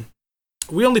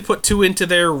 We only put 2 into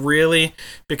there, really,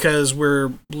 because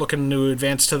we're looking to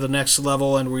advance to the next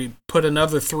level, and we put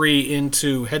another 3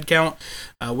 into head count.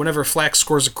 Whenever Flak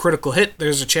scores a critical hit,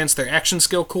 there's a chance their action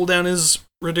skill cooldown is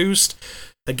reduced.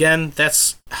 Again,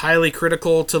 that's highly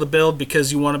critical to the build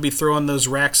because you want to be throwing those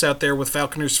racks out there with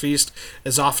Falconer's Feast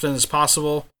as often as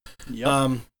possible.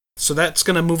 Yep. So that's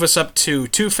going to move us up to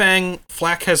 2 Fang.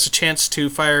 Flak has a chance to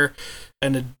fire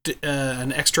an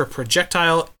extra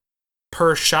projectile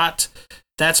per shot.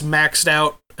 That's maxed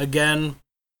out again.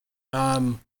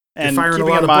 And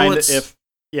keeping in mind,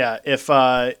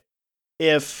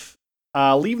 if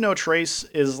leave no trace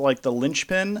is like the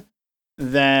linchpin,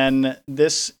 then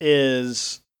this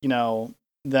is,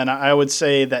 then I would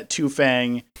say that 2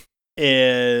 Fang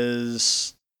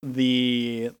is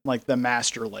the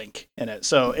master link in it.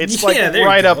 So it's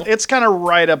it's kind of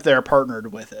right up there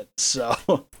partnered with it.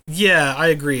 So yeah, I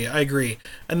agree.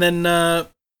 And then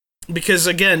because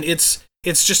again, it's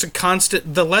just a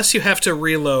constant, the less you have to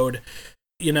reload,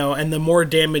 and the more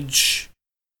damage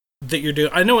that you're doing.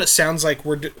 I know it sounds like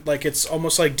it's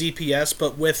almost like DPS,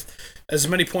 but with as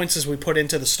many points as we put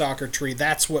into the Stalker tree,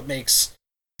 that's what makes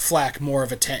Flak more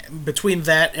of a tank. Between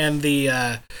that and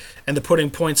the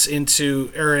putting points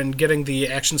into and getting the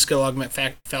action skill augment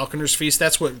Falconer's Feast,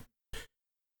 that's what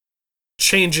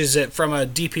changes it from a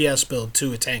DPS build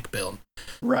to a tank build.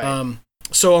 Right.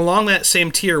 So along that same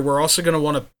tier, we're also going to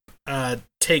want to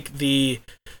take the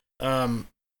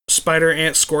Spider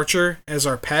Ant Scorcher as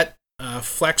our pet.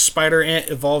 Flex Spider Ant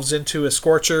evolves into a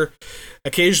Scorcher,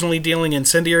 occasionally dealing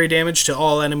incendiary damage to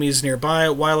all enemies nearby.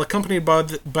 While accompanied by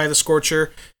the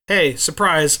Scorcher, hey,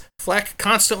 surprise, Flak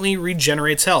constantly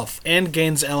regenerates health and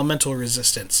gains elemental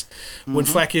resistance. When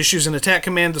Flak issues an attack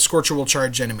command, the Scorcher will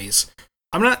charge enemies.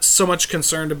 I'm not so much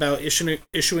concerned about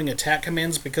issuing attack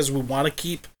commands because we want to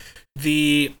keep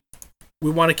it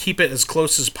as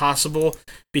close as possible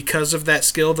because of that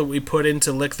skill that we put in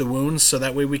to lick the wounds, so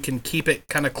that way we can keep it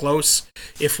kind of close.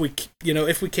 If we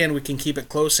can, we can keep it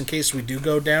close in case we do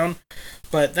go down.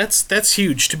 But that's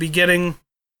huge to be getting.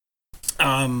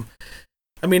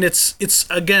 It's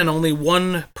again only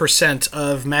 1%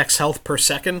 of max health per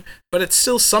second, but it's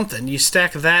still something. You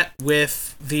stack that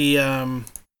with the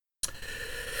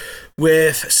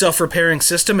with self-repairing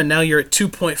system, and now you're at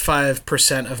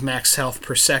 2.5% of max health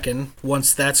per second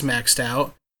once that's maxed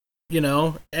out,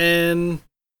 and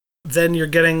then you're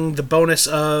getting the bonus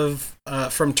of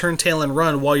from turn, tail, and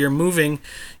run. While you're moving,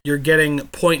 you're getting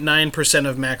 0.9%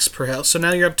 of max per health, so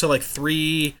now you're up to like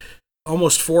 3,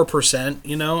 almost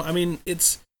 4%,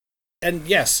 it's and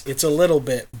yes, it's a little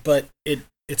bit, but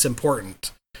it's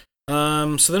important.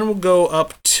 So then we'll go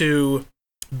up to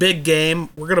big game.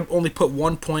 We're going to only put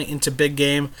 1 point into big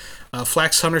game.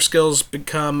 Flak's hunter skills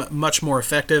become much more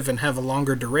effective and have a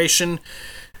longer duration.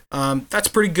 That's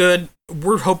pretty good.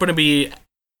 We're hoping to be...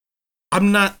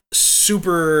 I'm not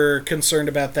super concerned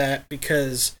about that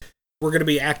because we're going to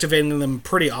be activating them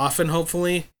pretty often,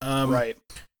 hopefully. Right.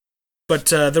 But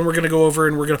then we're going to go over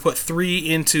and we're going to put 3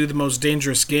 into the most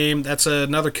dangerous game. That's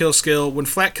another kill skill. When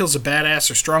Flak kills a badass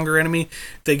or stronger enemy,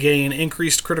 they gain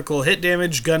increased critical hit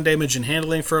damage, gun damage, and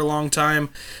handling for a long time.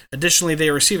 Additionally, they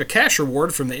receive a cash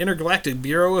reward from the Intergalactic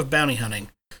Bureau of Bounty Hunting.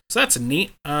 So that's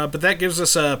neat. But that gives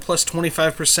us a plus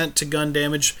 25% to gun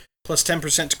damage, plus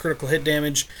 10% to critical hit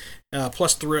damage,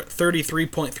 plus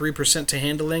 33.3% to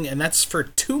handling, and that's for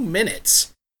 2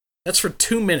 minutes. That's for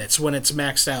 2 minutes when it's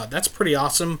maxed out. That's pretty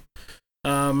awesome.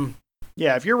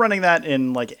 Yeah, if you're running that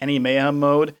in like any mayhem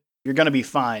mode, you're going to be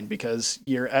fine because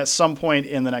you're at some point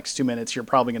in the next 2 minutes, you're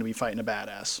probably going to be fighting a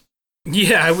badass.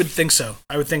 Yeah, I would think so.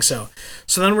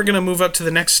 So then we're going to move up to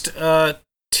the next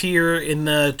tier in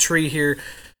the tree here.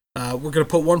 We're going to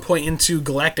put 1 point into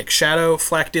Galactic Shadow.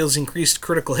 Flak deals increased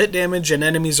critical hit damage, and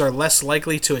enemies are less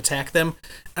likely to attack them.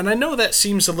 And I know that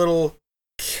seems a little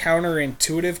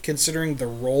counterintuitive considering the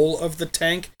role of the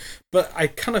tank, but I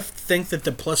kind of think that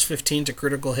the plus 15 to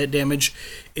critical hit damage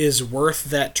is worth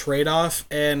that trade-off,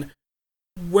 and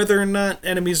whether or not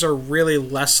enemies are really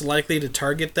less likely to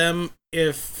target them,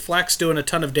 if Flak's doing a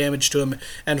ton of damage to him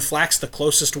and Flak's the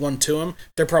closest one to him,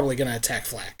 they're probably going to attack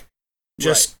Flak.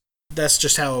 Right. That's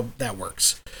just how that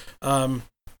works. Then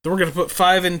we're going to put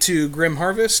 5 into Grim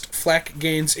Harvest. Flak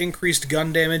gains increased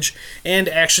gun damage and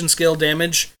action skill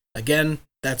damage. Again,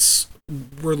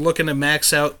 we're looking to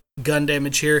max out gun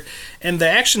damage here. And the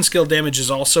action skill damage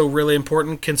is also really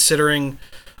important considering...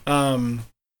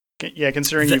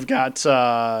 considering you've got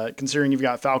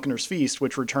Falconer's Feast,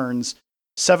 which returns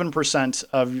 7%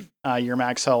 of your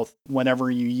max health whenever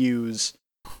you use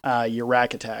your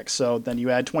rack attack. So then you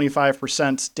add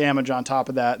 25% damage on top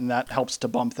of that, and that helps to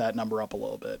bump that number up a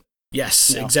little bit.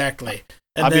 Yes, exactly.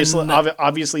 And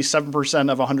obviously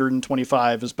 7% of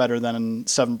 125 is better than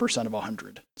 7% of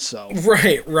 100. So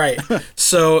right.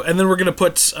 So, and then we're gonna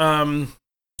put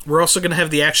we're also going to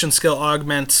have the action skill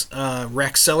augment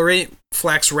Rackcelerate.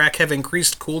 Flak's Rack have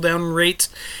increased cooldown rate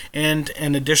and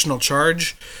an additional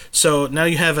charge. So now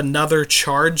you have another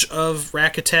charge of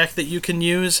Rack attack that you can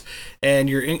use, and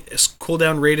your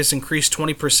cooldown rate is increased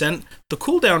 20%. The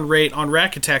cooldown rate on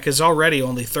Rack attack is already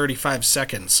only 35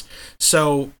 seconds.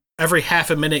 So every half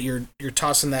a minute you're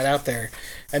tossing that out there,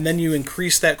 and then you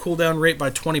increase that cooldown rate by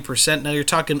 20%. Now you're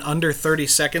talking under 30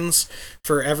 seconds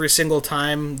for every single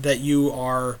time that you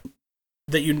want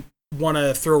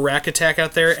to throw Rack attack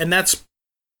out there, and that's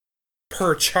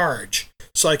per charge.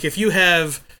 So like if you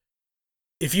have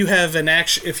an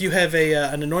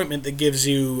anointment that gives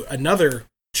you another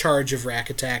charge of Rack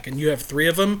attack and you have 3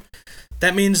 of them,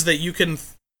 that means that you can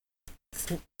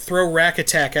throw Rack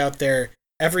attack out there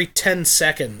every 10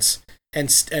 seconds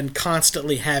and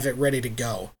constantly have it ready to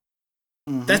go.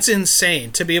 Mm-hmm. That's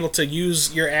insane to be able to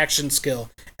use your action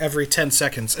skill every 10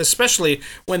 seconds, especially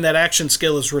when that action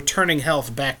skill is returning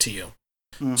health back to you.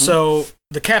 Mm-hmm. So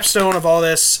the capstone of all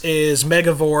this is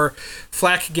Megavore.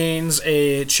 Flak gains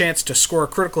a chance to score a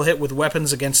critical hit with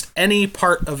weapons against any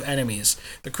part of enemies.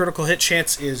 The critical hit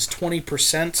chance is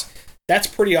 20%. That's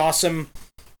pretty awesome.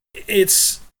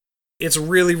 It's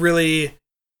really, really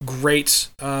great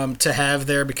to have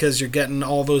there because you're getting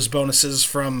all those bonuses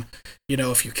from,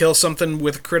 if you kill something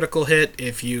with a critical hit,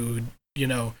 if you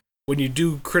when you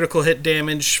do critical hit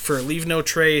damage for Leave No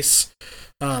Trace.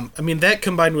 That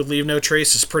combined with Leave No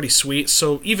Trace is pretty sweet.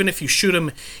 So even if you shoot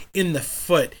him in the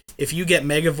foot, if you get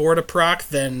Megavore to proc,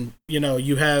 then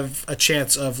you have a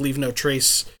chance of Leave No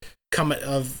Trace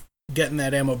of getting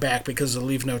that ammo back because of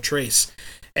Leave No Trace.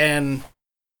 And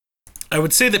I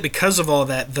would say that because of all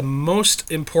that, the most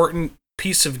important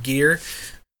piece of gear,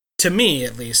 to me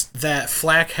at least, that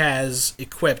Flak has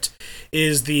equipped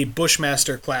is the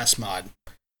Bushmaster class mod,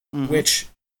 which,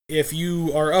 if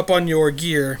you are up on your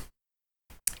gear,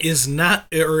 is not,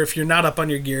 or if you're not up on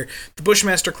your gear, the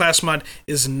Bushmaster class mod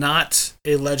is not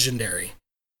a legendary.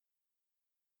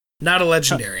 Not a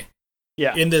legendary.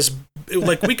 Yeah. In this,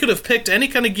 we could have picked any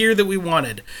kind of gear that we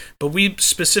wanted, but we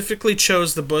specifically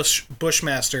chose the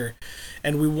Bushmaster,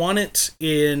 and we want it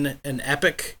in an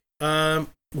epic.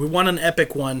 We want an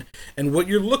epic one, and what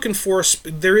you're looking for,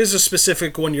 there is a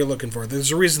specific one you're looking for.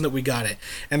 There's a reason that we got it,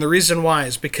 and the reason why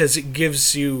is because it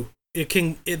gives you.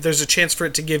 There's a chance for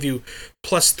it to give you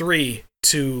 +3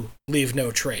 to Leave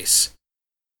No Trace.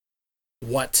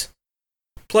 What?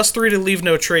 +3 to leave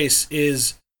no trace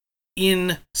is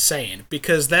insane,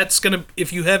 because that's gonna,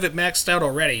 if you have it maxed out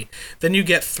already, then you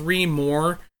get 3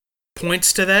 more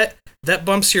points to that. That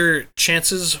bumps your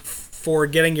chances for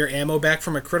getting your ammo back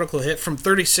from a critical hit from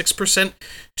 36%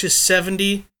 to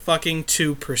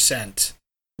 72%,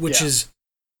 which is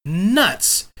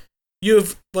nuts. You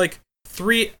have like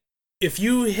 3, if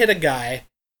you hit a guy,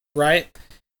 right?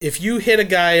 If you hit a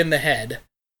guy in the head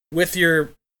with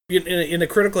your, in a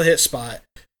critical hit spot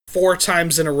 4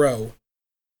 times in a row,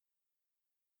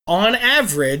 on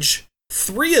average,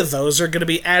 3 of those are going to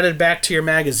be added back to your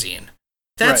magazine.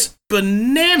 That's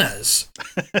bananas.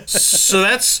 So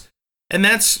that's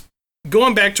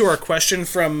going back to our question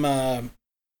from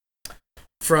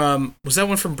was that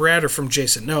one from Brad or from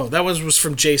Jason? No, that was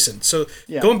from Jason. So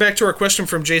going back to our question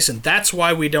from Jason, that's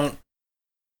why we don't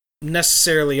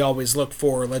necessarily always look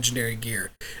for legendary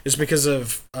gear, is because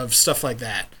of stuff like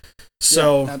that.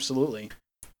 So absolutely.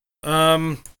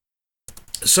 So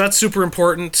that's super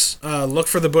important. Look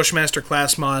for the Bushmaster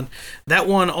class mod. That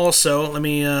one also, let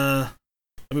me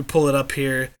pull it up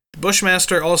here.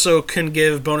 Bushmaster also can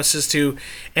give bonuses to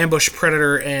Ambush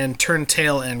Predator and Turn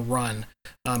Tail and Run.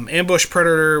 Ambush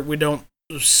Predator we don't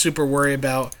super worry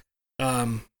about,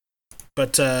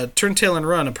 but Turn Tail and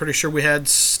Run, I'm pretty sure we had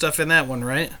stuff in that one,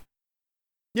 right?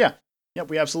 Yeah, yep,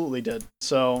 we absolutely did.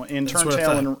 So in Turn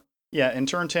Tail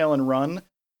and Run,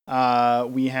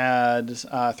 we had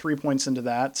 3 points into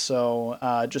that.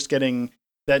 So just getting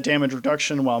that damage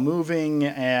reduction while moving,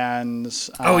 and that's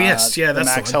the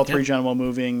max health regen while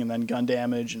moving, and then gun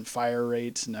damage and fire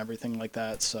rates and everything like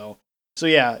that. So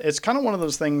yeah, it's kind of one of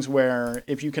those things where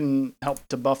if you can help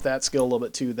to buff that skill a little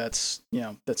bit too, that's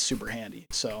super handy.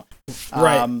 So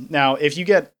now if you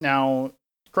get,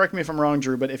 correct me if I'm wrong,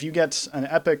 Drew, but if you get an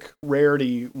epic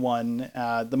rarity one,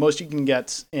 the most you can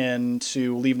get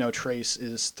into Leave No Trace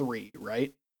is 3,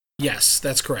 right? Yes,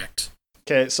 that's correct.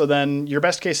 Okay, so then your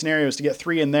best case scenario is to get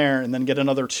 3 in there and then get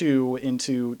another 2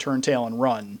 into Turn Tail and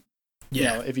Run.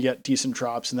 Yeah. If you get decent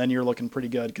drops, and then you're looking pretty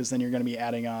good, because then you're going to be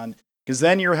adding on, because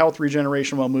then your health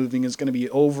regeneration while moving is going to be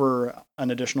over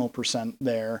an additional %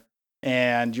 there,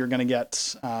 and you're going to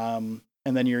get,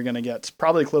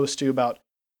 probably close to about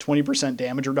 20%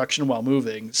 damage reduction while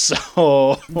moving.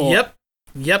 So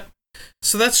Yep.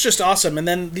 So that's just awesome. And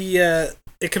then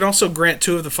it can also grant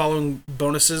 2 of the following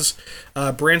bonuses: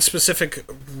 brand specific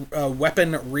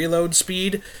weapon reload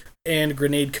speed and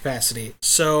grenade capacity.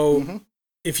 So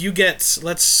if you get,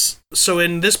 so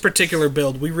in this particular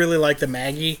build, we really like the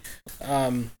Maggie.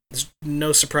 There's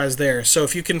no surprise there. So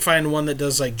if you can find one that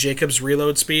does like Jacob's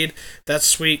reload speed, that's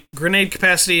sweet. Grenade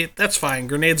capacity, that's fine.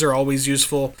 Grenades are always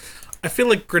useful. I feel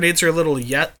like grenades are a little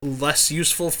yet less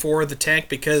useful for the tank,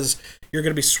 because you're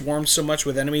going to be swarmed so much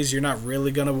with enemies, you're not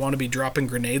really going to want to be dropping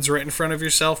grenades right in front of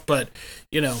yourself, but,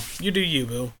 you do you,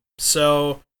 boo.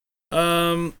 So,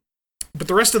 but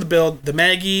the rest of the build, the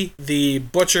Maggie, the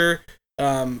Butcher,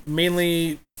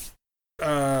 mainly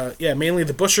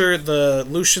the Butcher, the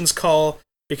Lucian's Call,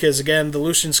 because, again, the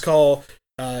Lucian's Call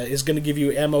is going to give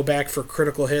you ammo back for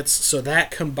critical hits, so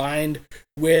that combined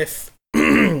with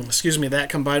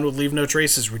Leave No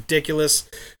Trace is ridiculous.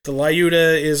 The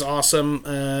Lyuda is awesome,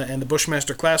 and the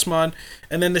Bushmaster class mod.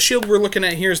 And then the shield we're looking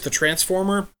at here is the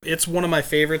Transformer. It's one of my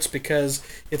favorites because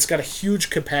it's got a huge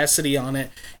capacity on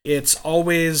it. It's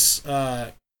always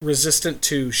resistant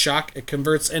to shock. It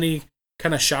converts any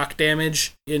kind of shock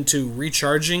damage into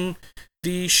recharging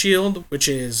the shield, which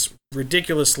is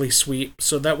ridiculously sweet.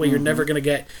 So that way you're never going to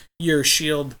get your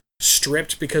shield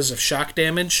stripped because of shock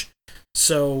damage.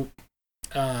 So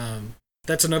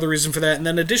that's another reason for that. And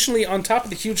then additionally, on top of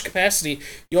the huge capacity,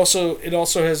 it also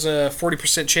has a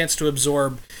 40% chance to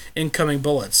absorb incoming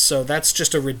bullets. So that's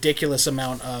just a ridiculous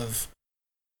amount of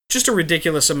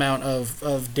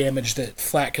damage that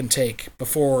Flak can take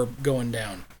before going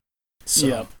down.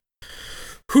 So,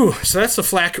 so that's the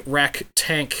Flak Rack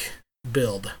tank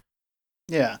build.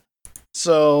 Yeah.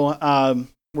 So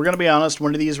we're going to be honest,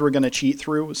 one of these we're going to cheat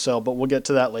through, but we'll get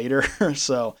to that later.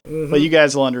 But you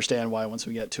guys will understand why once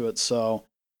we get to it. So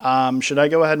should I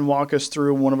go ahead and walk us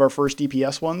through one of our first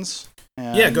DPS ones?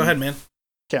 Yeah, go ahead, man.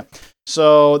 Okay.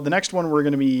 So the next one we're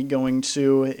going to be going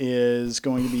to is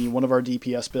going to be one of our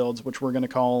DPS builds, which we're going to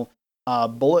call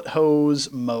Bullet Hose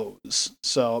Moze.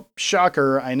 So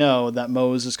shocker, I know that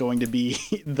Moze is going to be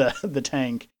the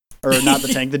tank. Or not the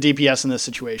tank, the DPS in this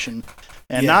situation.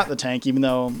 And not the tank, even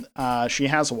though she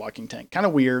has a walking tank. Kind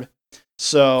of weird.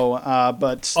 So,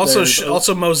 but...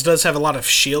 Also, Moze does have a lot of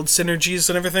shield synergies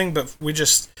and everything, but we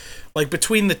just... Like,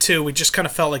 between the two, we just kind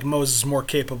of felt like Moze is more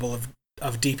capable of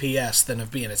DPS than of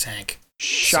being a tank.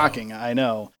 Shocking, I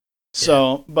know.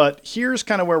 So, but here's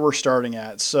kind of where we're starting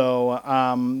at. So,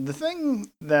 the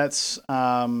thing that's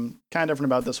kind of different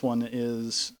about this one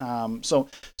is, so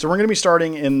we're going to be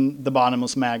starting in the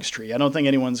bottomless mags tree. I don't think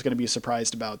anyone's going to be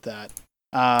surprised about that.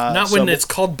 Not when it's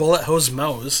called Bullet Hose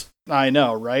Mows. I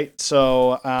know, right?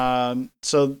 So,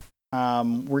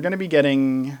 we're going to be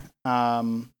getting,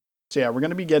 we're going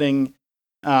to be getting.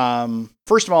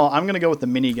 First of all, I'm going to go with the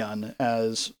minigun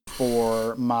as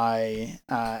for my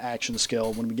action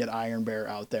skill when we get Iron Bear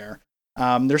out there.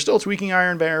 They're still tweaking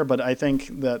Iron Bear, but I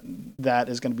think that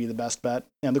is going to be the best bet.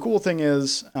 And the cool thing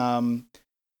is,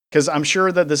 because I'm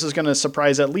sure that this is going to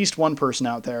surprise at least one person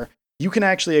out there, you can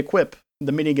actually equip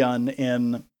the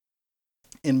minigun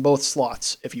in both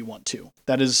slots if you want to.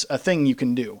 That is a thing you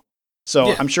can do. So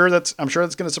yeah. I'm sure that's going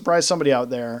to surprise somebody out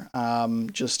there,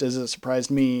 just as it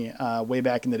surprised me way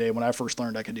back in the day when I first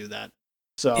learned I could do that.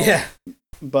 So yeah,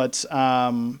 but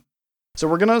so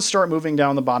we're gonna start moving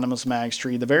down the bottomless mags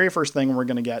tree. The very first thing we're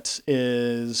gonna get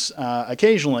is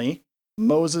occasionally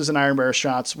Moses and Iron Bear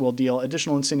shots will deal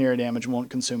additional incendiary damage and won't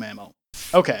consume ammo.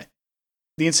 Okay,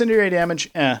 the incendiary damage,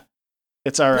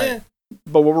 it's all right. Yeah.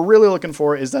 But what we're really looking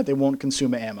for is that they won't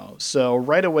consume ammo. So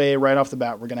right away, right off the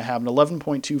bat, we're going to have an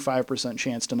 11.25%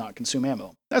 chance to not consume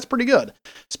ammo. That's pretty good,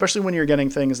 especially when you're getting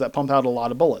things that pump out a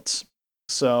lot of bullets.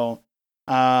 So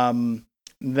then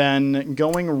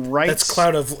going right... That's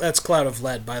Cloud of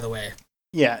Lead, by the way.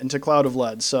 Yeah, into Cloud of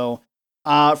Lead. So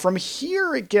from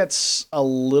here, it gets a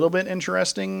little bit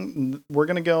interesting. We're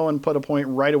going to go and put a point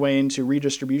right away into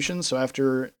redistribution. So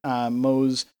after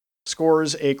Mose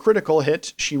scores a critical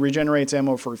hit, she regenerates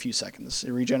ammo for a few seconds.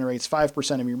 It regenerates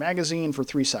 5% of your magazine for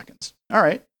 3 seconds. All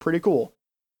right, pretty cool.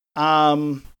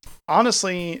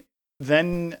 Honestly,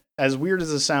 then as weird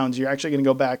as it sounds, you're actually going to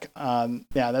go back.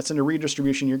 That's into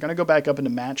redistribution. You're going to go back up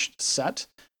into matched set.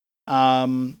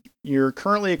 Your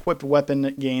currently equipped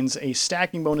weapon gains a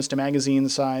stacking bonus to magazine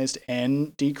sized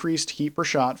and decreased heat per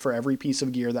shot for every piece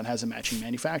of gear that has a matching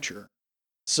manufacturer.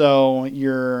 So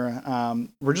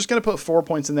we're just going to put 4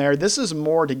 points in there. This is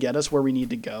more to get us where we need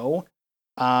to go.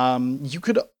 You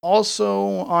could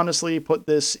also honestly put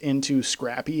this into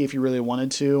Scrappy if you really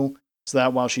wanted to, so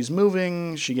that while she's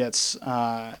moving, she gets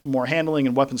more handling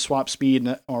and weapon swap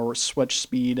speed or switch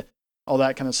speed, all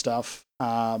that kind of stuff.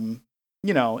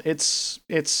 It's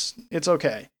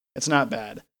okay. It's not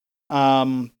bad.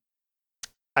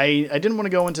 I didn't want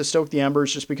to go into Stoke the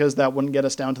Embers just because that wouldn't get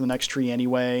us down to the next tree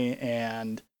anyway,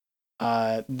 and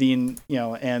the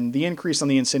increase on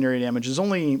the incendiary damage is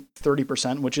only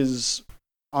 30%, which is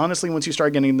honestly, once you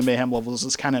start getting the mayhem levels,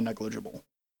 is kind of negligible.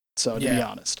 So to be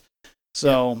honest.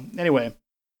 So anyway,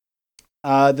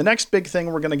 the next big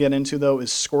thing we're going to get into though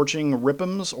is Scorching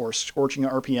Rip'ems, or Scorching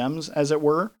RPMs, as it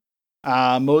were.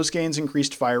 Mose gains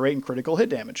increased fire rate and critical hit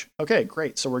damage. Okay,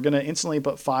 great. So we're going to instantly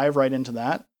put 5 right into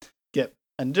that. Get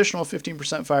an additional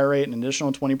 15% fire rate and an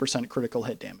additional 20% critical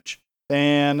hit damage.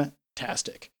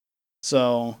 Fantastic.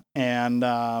 So, and,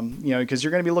 because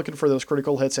you're going to be looking for those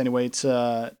critical hits anyway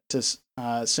to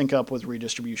sync up with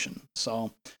redistribution.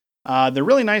 So, the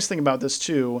really nice thing about this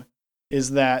too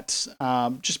is that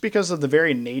just because of the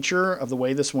very nature of the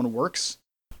way this one works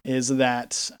is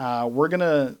that we're going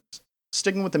to,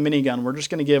 sticking with the minigun, we're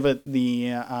just going to give it the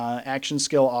action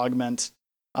skill augment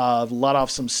of Let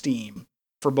Off Some Steam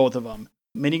for both of them.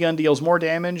 Minigun deals more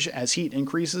damage as heat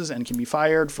increases and can be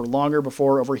fired for longer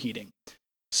before overheating.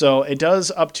 So it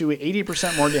does up to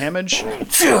 80% more damage.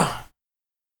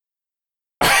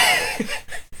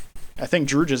 I think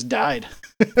Drew just died.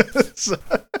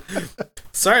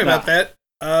 Sorry about that.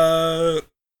 I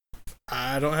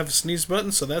don't have a sneeze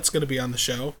button, so that's going to be on the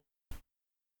show.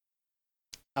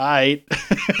 Alright.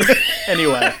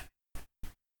 Anyway.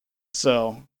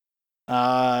 So,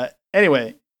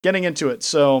 anyway, getting into it.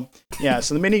 So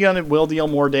the minigun will deal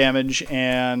more damage,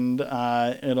 and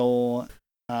it'll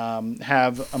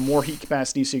have a more heat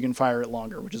capacity so you can fire it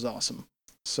longer, which is awesome.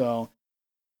 So,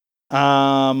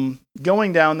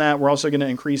 going down that, we're also going to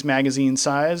increase magazine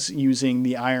size using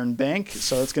the Iron Bank.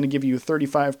 So it's going to give you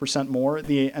 35% more.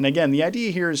 And again, the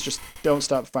idea here is just don't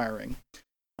stop firing.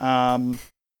 And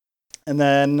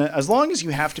then as long as you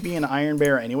have to be an Iron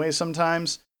Bear anyway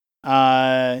sometimes,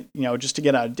 just to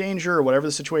get out of danger or whatever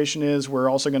the situation is, we're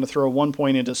also going to throw 1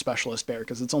 point into Specialist Bear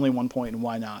because it's only 1 point and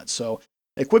why not? So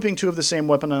equipping 2 of the same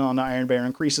weapon on the Iron Bear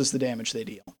increases the damage they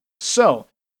deal. So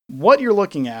what you're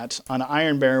looking at on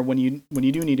Iron Bear when you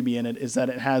do need to be in it is that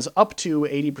it has up to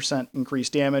 80%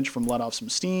 increased damage from Let Off Some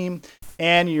Steam,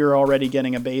 and you're already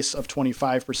getting a base of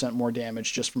 25% more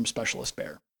damage just from Specialist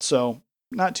Bear. So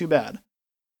not too bad.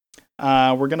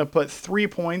 We're going to put 3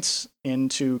 points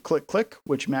into Click Click,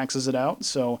 which maxes it out.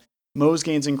 So Mose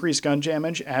gains increased gun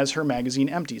damage as her magazine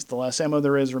empties. The less ammo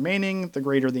there is remaining, the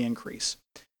greater the increase.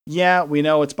 Yeah, we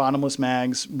know it's bottomless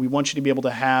mags. We want you to be able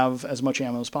to have as much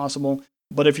ammo as possible,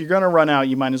 but if you're going to run out,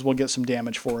 you might as well get some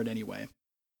damage for it anyway.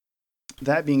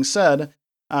 That being said,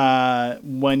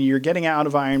 when you're getting out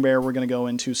of Iron Bear, we're going to go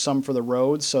into some for the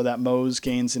road, so that Mose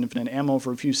gains infinite ammo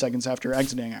for a few seconds after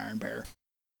exiting Iron Bear.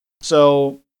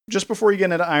 So just before you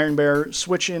get into Iron Bear,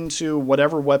 switch into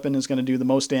whatever weapon is going to do the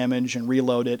most damage and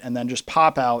reload it, and then just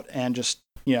pop out and just,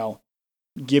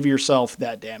 give yourself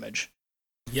that damage.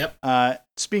 Yep.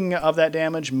 Speaking of that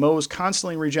damage, Mose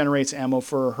constantly regenerates ammo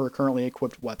for her currently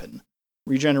equipped weapon.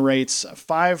 Regenerates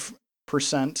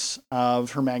 5%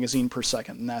 of her magazine per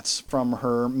second, and that's from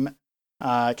her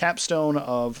capstone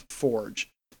of Forge.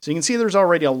 So you can see there's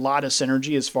already a lot of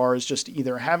synergy as far as just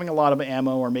either having a lot of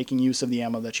ammo or making use of the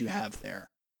ammo that you have there.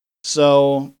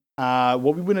 So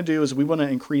what we want to do is we want to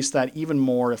increase that even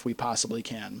more if we possibly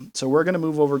can. So we're going to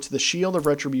move over to the Shield of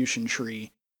Retribution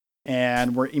tree,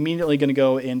 and we're immediately going to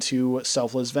go into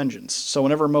Selfless Vengeance. So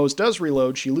whenever Mose does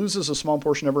reload, she loses a small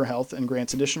portion of her health and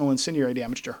grants additional incendiary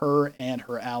damage to her and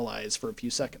her allies for a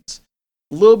few seconds.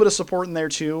 A little bit of support in there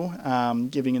too,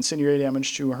 giving incendiary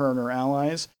damage to her and her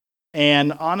allies.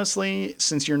 And honestly,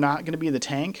 since you're not going to be the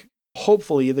tank,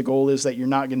 hopefully the goal is that you're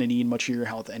not going to need much of your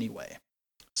health anyway.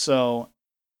 So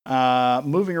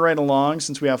moving right along,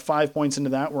 since we have 5 points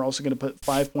into that, we're also going to put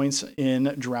 5 points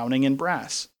in Drowning in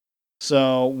Brass.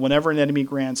 So whenever an enemy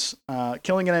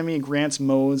killing an enemy grants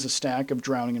Mose a stack of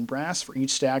Drowning in Brass. For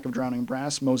each stack of Drowning in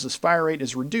Brass, Mose's fire rate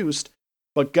is reduced,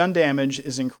 but gun damage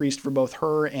is increased for both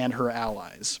her and her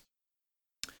allies.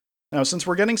 Now, since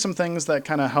we're getting some things that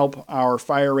kind of help our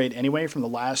fire rate anyway from the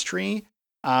last tree,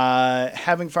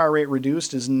 having fire rate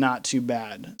reduced is not too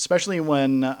bad, especially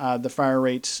when the fire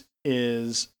rate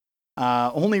is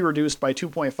only reduced by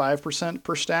 2.5%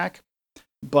 per stack,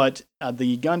 but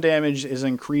the gun damage is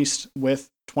increased with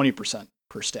 20%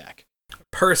 per stack.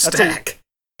 Per stack.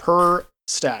 Per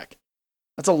stack.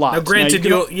 That's a lot. Now, granted,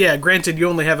 you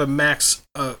only have a max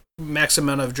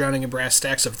amount of Drowning in Brass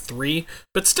stacks of 3,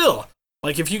 but still,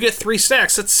 like if you get 3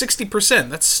 stacks, that's 60%.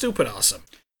 That's stupid awesome.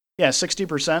 Yeah,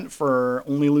 60% for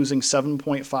only losing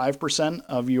 7.5%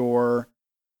 of your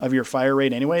fire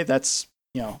rate anyway. That's,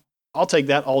 I'll take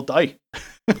that all day.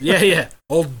 yeah.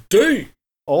 All day.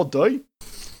 All day.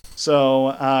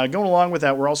 So going along with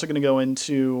that, we're also going to go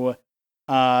into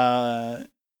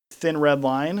Thin Red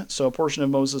Line. So a portion of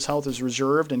Mose's health is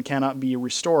reserved and cannot be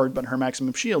restored, but her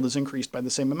maximum shield is increased by the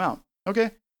same amount.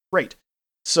 Okay, great.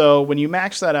 So when you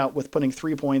max that out with putting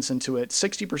 3 points into it,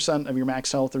 60% of your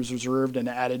max health is reserved and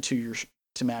added to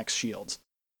max shields.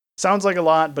 Sounds like a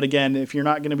lot, but again, if you're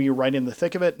not going to be right in the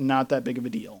thick of it, not that big of a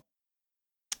deal.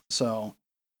 So,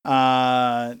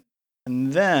 and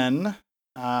then,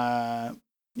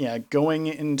 going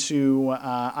into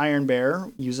Iron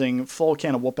Bear using full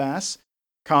can of Whoop-Ass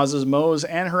causes Mose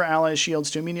and her allies'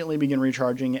 shields to immediately begin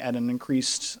recharging at an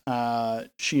increased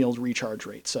shield recharge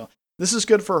rate. So this is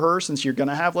good for her since you're going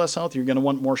to have less health, you're going to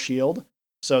want more shield.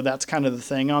 So that's kind of the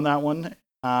thing on that one.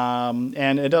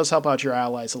 And it does help out your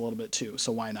allies a little bit too,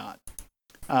 so why not?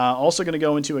 Also going to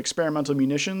go into Experimental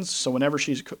Munitions. So whenever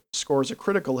she scores a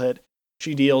critical hit,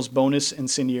 she deals bonus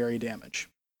incendiary damage.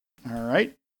 All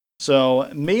right. So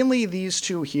mainly these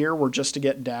two here were just to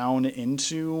get down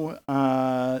into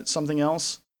something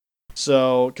else.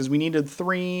 So because we needed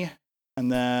 3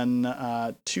 and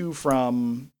then 2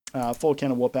 from full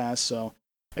can of Whoop-Ass. So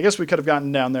I guess we could have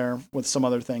gotten down there with some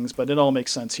other things, but it all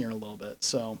makes sense here in a little bit.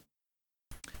 So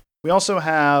we also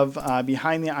have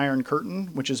Behind the Iron Curtain,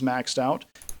 which is maxed out.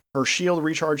 Her shield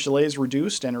recharge delay is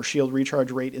reduced and her shield recharge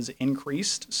rate is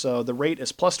increased. So the rate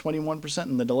is plus 21%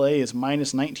 and the delay is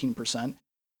minus 19%.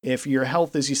 If your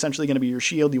health is essentially going to be your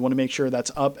shield, you want to make sure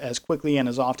that's up as quickly and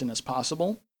as often as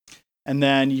possible. And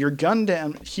then your gun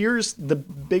here's the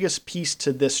biggest piece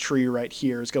to this tree right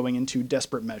here is going into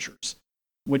Desperate Measures,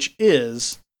 which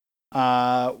is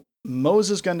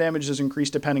Mose's gun damage is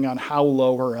increased depending on how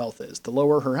low her health is. The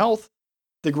lower her health,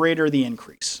 the greater the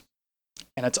increase.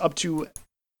 And it's up to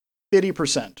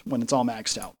 50% when it's all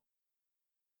maxed out.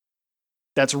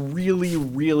 That's really,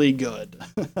 really good.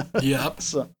 Yep.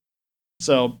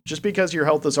 So just because your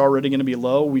health is already going to be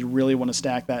low, we really want to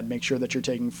stack that and make sure that you're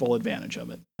taking full advantage of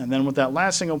it. And then with that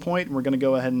last single point, we're going to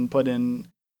go ahead and put in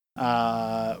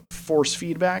Force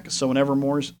Feedback. So whenever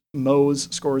Mose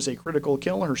scores a critical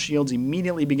kill, her shields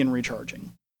immediately begin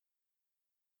recharging.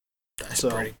 That's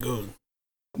pretty good.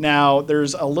 Now,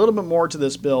 there's a little bit more to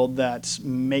this build that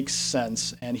makes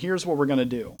sense, and here's what we're going to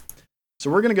do. So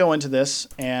we're going to go into this,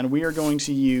 and we are going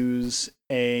to use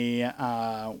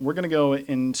we're gonna go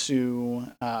into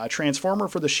a transformer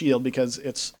for the shield because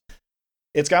it's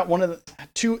got one of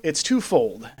the it's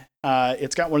twofold.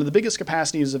 It's got one of the biggest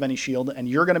capacities of any shield, and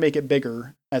you're gonna make it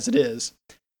bigger as it is,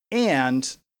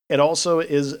 and it also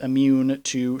is immune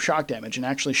to shock damage, and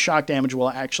actually shock damage will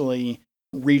actually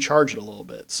recharge it a little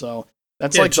bit. So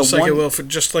that's like just like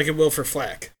it will for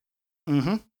flak.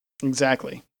 Mm-hmm.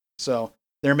 Exactly. So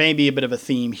there may be a bit of a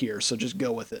theme here, so just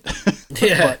go with it.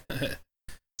 Yeah.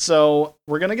 So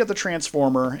we're going to get the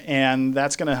transformer, and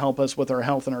that's going to help us with our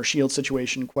health and our shield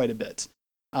situation quite a bit.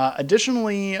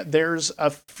 Additionally, there's a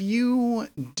few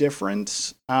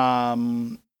different class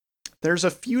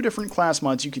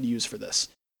mods you could use for this.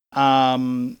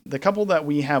 The couple that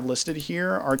we have listed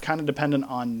here are kind of dependent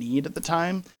on need at the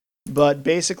time, but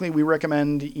basically we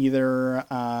recommend either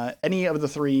any of the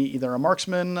three, either a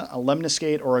marksman, a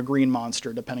lemniscate, or a green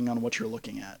monster, depending on what you're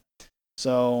looking at.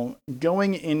 So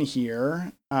going in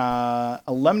here, a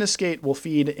lemniscate will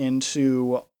feed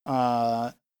into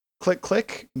click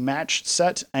click, match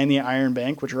set, and the iron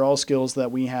bank, which are all skills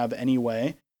that we have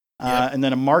anyway. And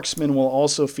then a marksman will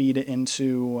also feed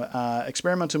into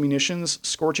experimental munitions,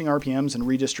 scorching RPMs, and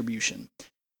redistribution.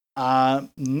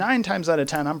 9 times out of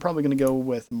 10, I'm probably going to go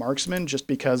with marksman just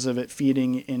because of it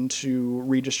feeding into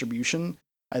redistribution.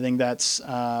 I think that's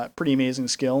a pretty amazing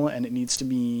skill, and it needs to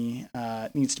be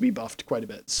buffed quite a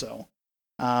bit. So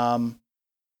yeah.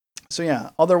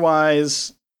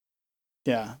 Otherwise,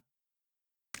 yeah.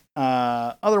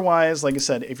 Otherwise, like I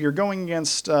said, if you're going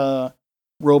against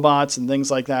robots and things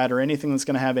like that, or anything that's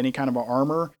going to have any kind of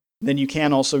armor, then you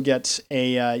can also get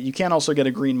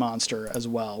a green monster as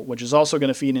well, which is also going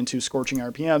to feed into scorching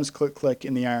RPMs, click click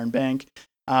in the iron bank.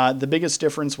 The biggest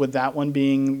difference with that one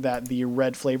being that the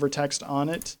red flavor text on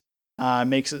it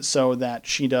makes it so that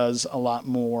she does a lot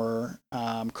more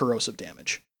corrosive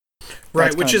damage.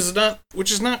 Right, which is not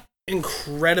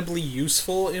incredibly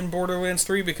useful in Borderlands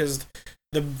 3 because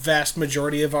the vast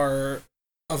majority of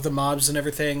the mobs and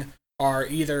everything are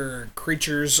either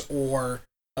creatures or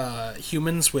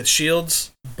humans with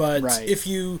shields. But right.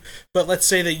 but let's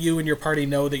say that you and your party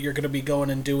know that you're going to be going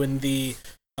and doing the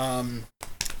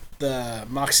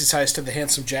Moxie's Heist to the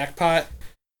Handsome Jackpot,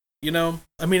 you know?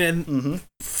 I mean, and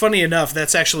funny enough,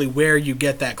 that's actually where you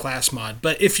get that class mod.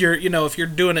 But if you're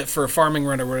doing it for a farming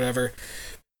run or whatever,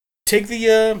 take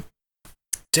the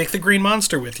green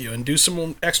monster with you and do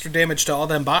some extra damage to all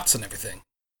them bots and everything.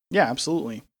 Yeah,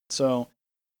 absolutely. So,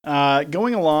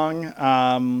 going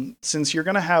along, since you're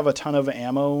going to have a ton of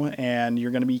ammo and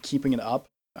you're going to be keeping it up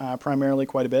primarily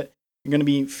quite a bit, you're going to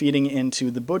be feeding into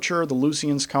the Butcher, the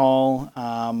Lucian's Call,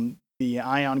 the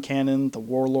Ion Cannon, the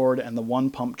Warlord, and the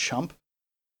One Pump Chump.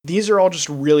 These are all just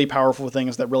really powerful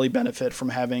things that really benefit from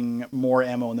having more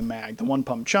ammo in the mag. The One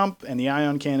Pump Chump and the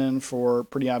Ion Cannon for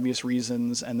pretty obvious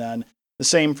reasons, and then the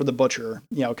same for the Butcher,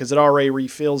 because it already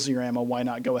refills your ammo. Why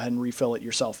not go ahead and refill it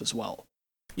yourself as well?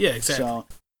 Yeah, exactly.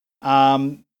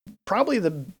 So, probably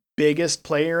the biggest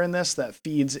player in this that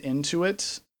feeds into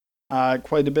it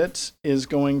quite a bit is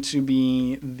going to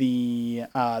be the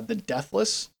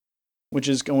Deathless, which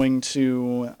is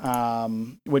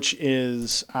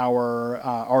our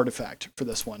artifact for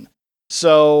this one.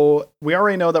 So we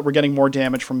already know that we're getting more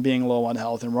damage from being low on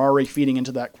health, and we're already feeding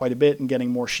into that quite a bit and getting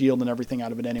more shield and everything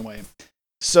out of it anyway.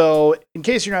 So in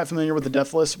case you're not familiar with the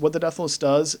Deathless, what the Deathless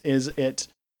does is it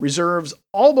reserves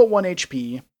all but 1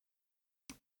 HP.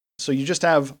 So you just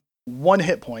have 1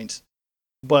 hit point,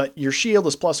 but your shield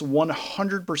is plus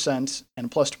 100% and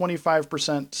plus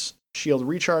 25% shield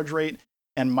recharge rate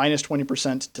and minus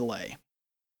 20% delay.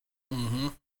 Mm-hmm.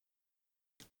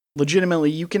 Legitimately,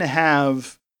 you can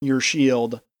have your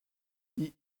shield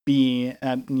be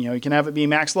at, you can have it be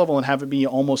max level and have it be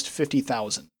almost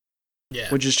 50,000. Yeah.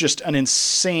 Which is just an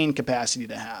insane capacity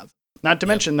to have. Not to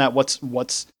mention that what's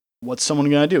someone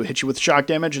going to do? Hit you with shock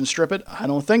damage and strip it? I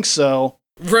don't think so.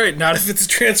 Right, not if it's a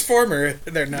transformer.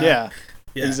 They're not. Yeah,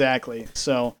 exactly.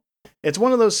 So it's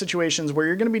one of those situations where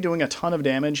you're going to be doing a ton of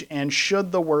damage, and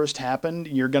should the worst happen,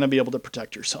 you're going to be able to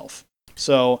protect yourself.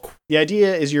 So the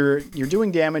idea is you're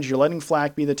doing damage, you're letting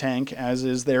Flak be the tank, as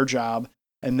is their job,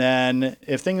 and then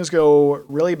if things go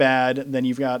really bad, then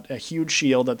you've got a huge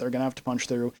shield that they're going to have to punch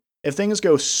through. If things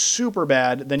go super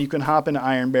bad, then you can hop into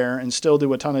Iron Bear and still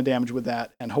do a ton of damage with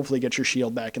that, and hopefully get your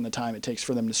shield back in the time it takes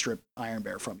for them to strip Iron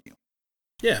Bear from you.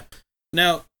 Yeah.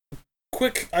 Now,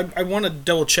 quick, I want to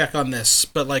double check on this,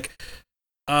 but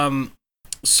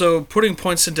so putting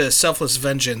points into Selfless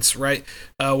Vengeance, right?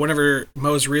 Whenever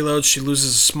Moze reloads, she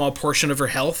loses a small portion of her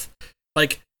health.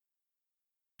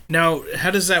 Now,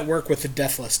 how does that work with the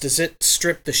Deathless? Does it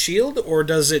strip the shield, or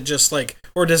does it just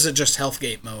health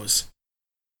gate Moze?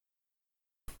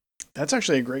 That's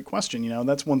actually a great question.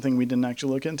 That's one thing we didn't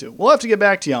actually look into. We'll have to get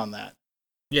back to you on that.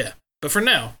 Yeah, but for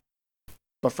now,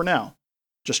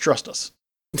 just trust us.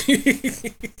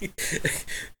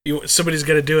 Somebody's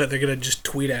gonna do it. They're gonna just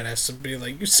tweet at us and be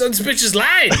like, "You sons of bitches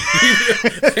lied."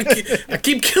 I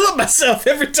keep killing myself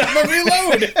every time I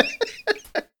reload.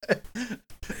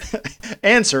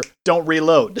 Answer: don't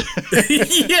reload.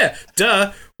 Yeah,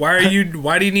 duh. Why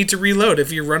do you need to reload?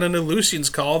 If you're running a Lucian's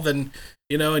call, then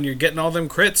and you're getting all them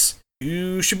crits,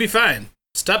 you should be fine.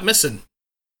 Stop missing.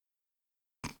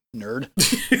 Nerd.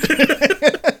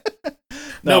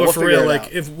 No, but for real,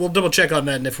 if we'll double check on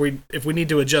that, and if we need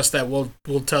to adjust that, we'll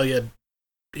tell you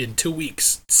in 2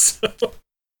 weeks. So.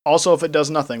 Also, if it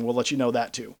does nothing, we'll let you know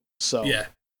that too. So yeah.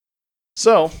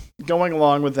 So going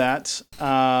along with that,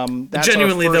 that's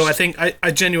genuinely though,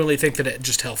 I genuinely think that it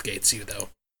just health gates you though.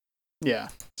 Yeah.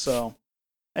 So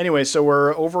anyway, so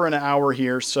we're over an hour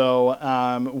here,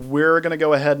 so we're gonna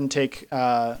go ahead and take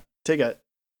a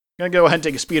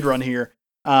speed run here.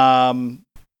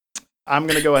 I'm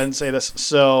going to go ahead and say this.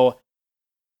 So,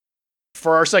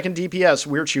 for our second DPS,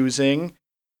 we're choosing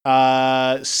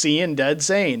Seeing Dead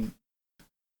Zane.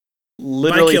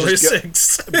 Literally by Killer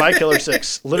 6. By Killer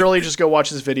 6. Literally just go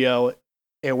watch this video.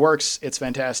 It works. It's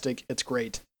fantastic. It's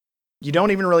great. You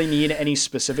don't even really need any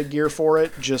specific gear for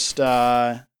it. Just,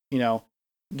 get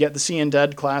the Seeing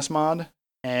Dead class mod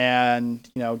and,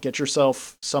 get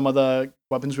yourself some of the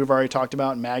weapons we've already talked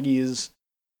about. Maggie is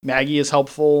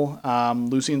helpful.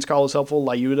 Lucian's Call is helpful.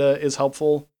 Lyuda is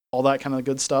helpful. All that kind of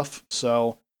good stuff.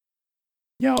 So,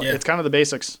 it's kind of the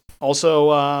basics.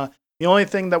 Also, the only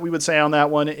thing that we would say on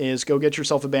that one is go get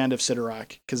yourself a Band of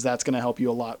Sidorak, because that's going to help you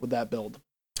a lot with that build.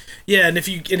 Yeah, and if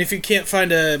you can't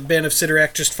find a Band of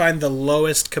Sidorak, just find the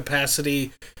lowest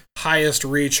capacity, highest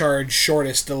recharge,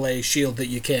 shortest delay shield that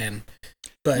you can.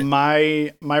 But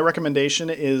my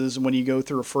recommendation is when you go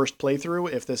through a first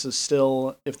playthrough, if this is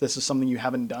something you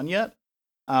haven't done yet,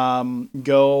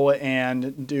 go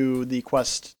and do the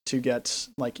quest to get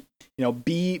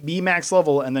be max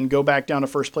level, and then go back down to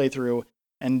first playthrough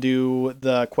and do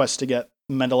the quest to get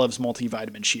Mendelev's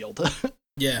multivitamin shield.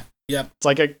 Yeah. Yep. It's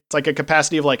like a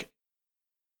capacity of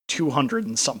 200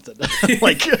 and something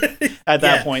at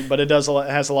that point, but it has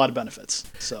a lot of benefits.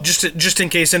 So just in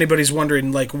case anybody's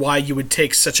wondering why you would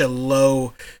take such a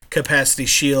low capacity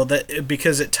shield,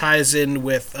 because it ties in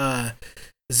with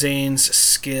Zane's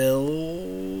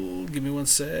skill. Give me 1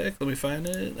 sec. Let me find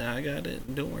it. I got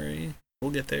it. Don't worry.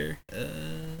 We'll get there.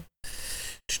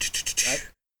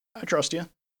 I trust you.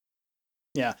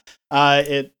 Yeah.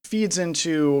 It feeds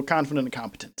into Confident and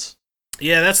Competence.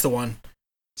 Yeah, that's the one.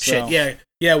 So. Shit,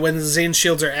 yeah. When Zane's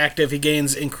shields are active, he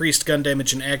gains increased gun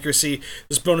damage and accuracy.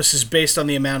 This bonus is based on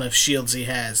the amount of shields he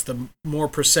has. The more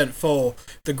percent full,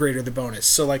 the greater the bonus.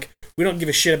 So, we don't give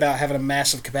a shit about having a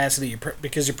massive capacity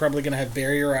because you're probably going to have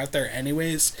barrier out there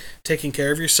anyways, taking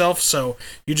care of yourself. So,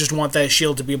 you just want that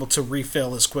shield to be able to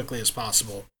refill as quickly as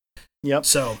possible. Yep.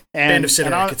 So, Band of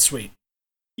Sidorak, it's sweet.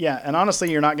 Yeah, and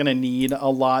honestly, you're not going to need a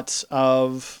lot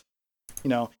of,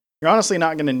 you're honestly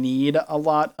not going to need a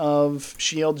lot of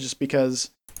shield, just because,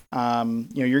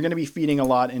 you're going to be feeding a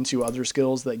lot into other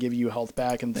skills that give you health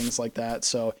back and things like that.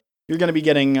 So you're going to be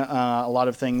getting a lot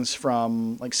of things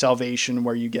from Salvation,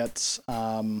 where you get,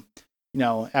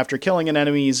 after killing an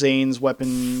enemy, Zane's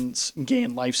weapons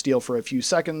gain lifesteal for a few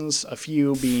seconds, a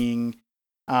few being,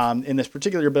 in this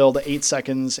particular build, 8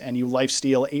 seconds, and you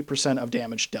lifesteal 8% of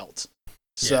damage dealt.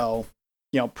 So,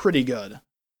 pretty good.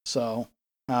 So,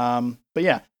 but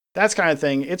yeah, that's kind of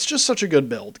thing. It's just such a good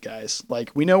build, guys.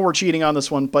 We know we're cheating on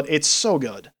this one, but it's so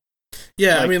good.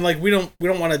 Yeah, we don't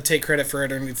want to take credit for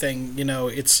it or anything.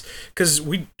 It's because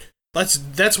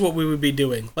that's what we would be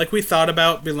doing. We thought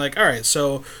about being all right,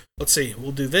 so let's see,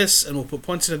 we'll do this, and we'll put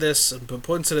points into this, and put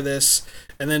points into this,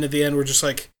 and then at the end we're just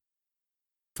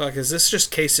fuck, is this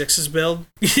just K6's build?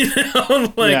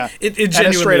 Yeah. It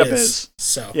genuinely straight up is.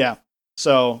 So yeah.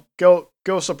 So go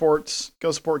support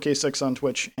K6 on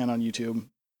Twitch and on YouTube.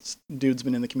 This dude's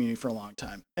been in the community for a long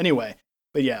time. Anyway,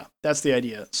 but yeah, that's the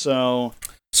idea. So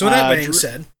with that being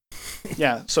said,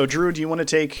 yeah. So Drew, do you want to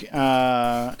take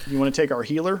our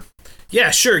healer?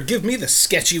 Yeah, sure. Give me the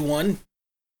sketchy one,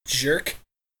 jerk.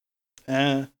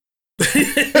 All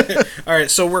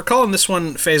right, so we're calling this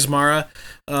one FaZe Mara.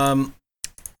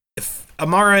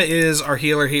 Amara is our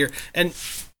healer here, and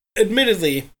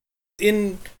admittedly,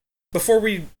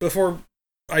 before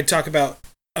I talk about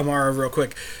Amara real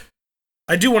quick,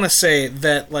 I do want to say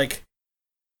that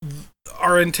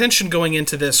our intention going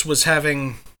into this was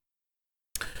having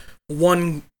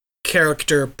one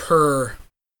character per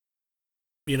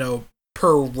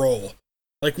role.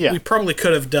 We probably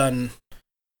could have done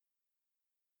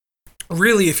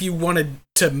really, if you wanted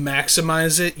to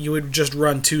maximize it, you would just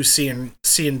run 2 Seeing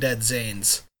Dead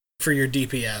Zanes for your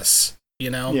DPS, you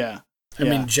know? Yeah. I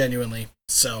mean, genuinely.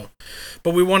 So,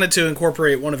 but we wanted to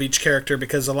incorporate one of each character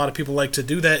because a lot of people like to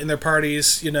do that in their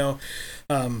parties, you know.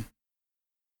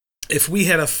 If we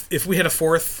had a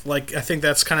fourth, like, I think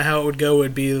that's kind of how it would go. It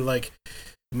would be like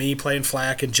me playing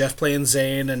Flack and Jeff playing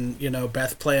Zane and, you know,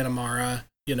 Beth playing Amara,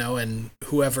 you know, and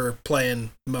whoever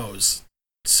playing Moze.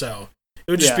 So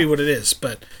it would just be what it is,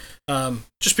 but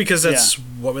just because that's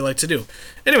what we like to do.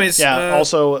 Anyways. Yeah,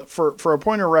 also, for a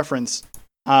point of reference,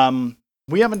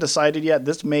 we haven't decided yet.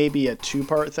 This may be a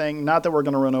 2-part thing. Not that we're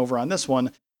going to run over on this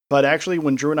one, but actually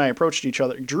when Drew and I approached each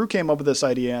other, Drew came up with this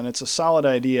idea, and it's a solid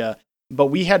idea, but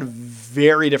we had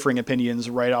very differing opinions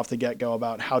right off the get-go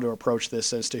about how to approach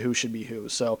this as to who should be who.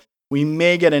 So we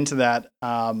may get into that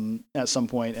at some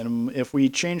point, and if we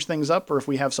change things up or if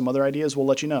we have some other ideas, we'll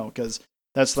let you know, because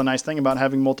that's the nice thing about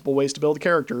having multiple ways to build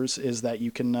characters is that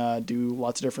you can do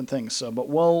lots of different things. So, but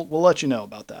we'll let you know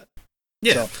about that.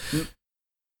 Yeah. So,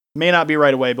 may not be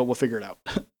right away, but we'll figure it out.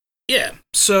 Yeah.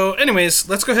 So, anyways,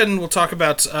 let's go ahead and we'll talk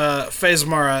about FaZe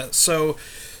Amara. So,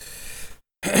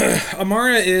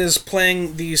 Amara is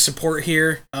playing the support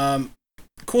here.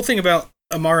 Cool thing about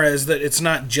Amara is that it's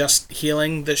not just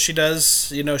healing that she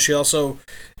does. You know, she also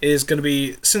is going to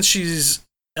be, since she's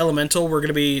elemental, we're going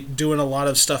to be doing a lot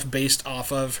of stuff based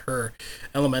off of her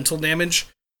elemental damage.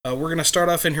 We're going to start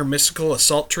off in her mystical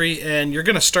assault tree, and you're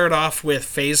going to start off with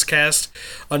phase cast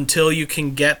until you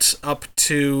can get up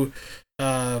to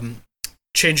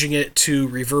changing it to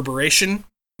reverberation.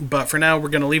 But for now, we're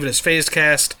going to leave it as phase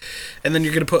cast, and then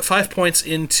you're going to put 5 points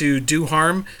into do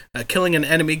harm. Killing an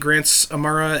enemy grants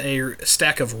Amara a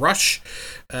stack of rush.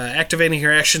 Activating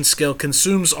her action skill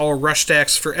consumes all rush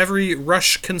stacks. For every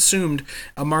rush consumed,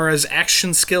 Amara's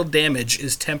action skill damage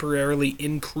is temporarily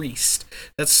increased.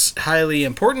 That's highly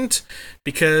important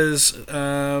because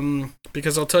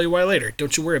I'll tell you why later.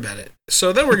 Don't you worry about it.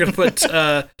 So then we're going to put...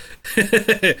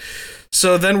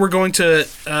 So then we're going to,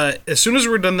 as soon as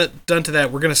we're done to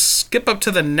that, we're going to skip up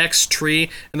to the next tree,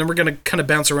 and then we're going to kind of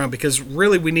bounce around, because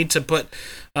really we need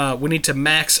to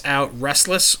max out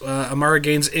Restless. Amara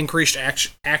gains increased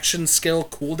action skill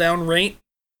cooldown rate.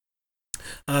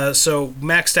 So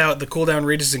maxed out, the cooldown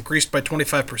rate is increased by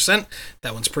 25%.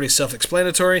 That one's pretty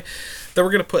self-explanatory. Then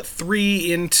we're going to put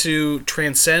 3 into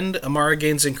Transcend. Amara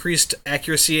gains increased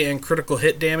accuracy and critical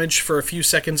hit damage for a few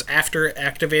seconds after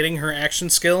activating her action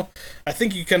skill. I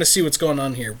think you kind of see what's going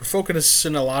on here. We're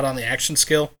focusing a lot on the action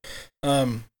skill.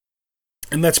 And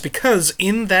that's because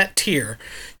in that tier,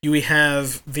 you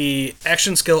have the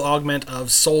action skill augment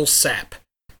of Soul Sap.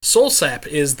 Soul Sap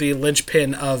is the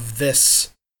linchpin of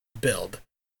this build.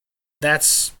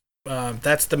 That's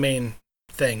the main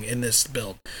thing in this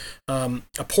build. A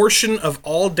portion of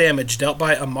all damage dealt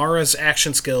by Amara's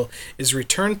action skill is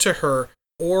returned to her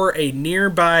or a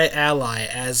nearby ally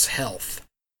as health.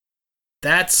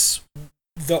 That's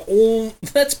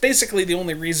basically the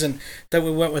only reason that we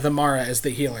went with Amara as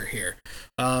the healer here.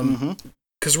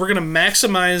 Because we're going to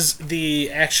maximize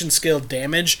the action skill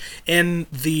damage and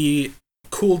the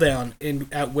cooldown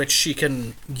at which she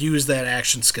can use that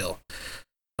action skill.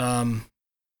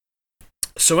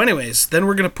 So anyways, then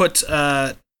we're going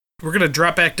to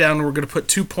drop back down, and we're going to put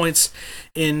 2 points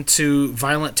into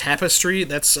Violent Tapestry.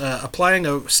 That's applying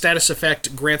a status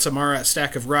effect grants Amara a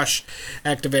stack of rush.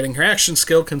 Activating her action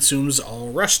skill consumes all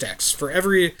rush stacks. For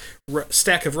every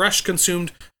stack of rush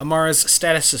consumed, Amara's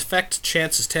status effect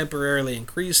chance is temporarily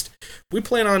increased. We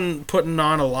plan on putting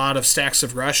on a lot of stacks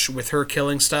of rush with her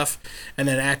killing stuff, and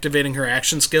then activating her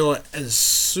action skill as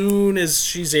soon as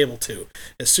she's able to.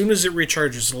 As soon as it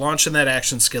recharges, launching that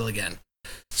action skill again.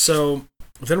 So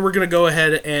then we're going to go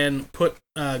ahead and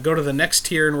go to the next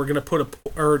tier, and we're going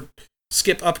to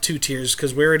skip up 2 tiers,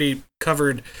 because we already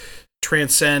covered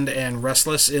Transcend and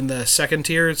Restless in the second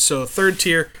tier. So third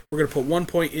tier, we're going to put 1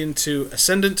 point into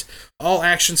Ascendant. All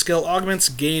action skill augments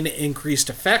gain increased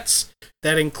effects.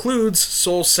 That includes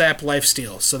Soul Sap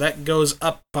Lifesteal, so that goes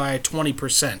up by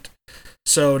 20%.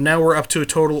 So now we're up to a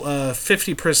total of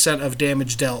 50% of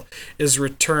damage dealt is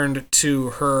returned to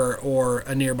her or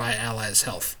a nearby ally's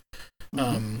health.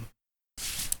 Then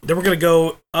we're going to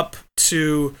go up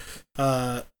to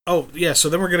so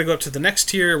then we're going to go up to the next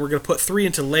tier. We're going to put 3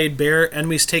 into Laid Bare.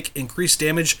 Enemies take increased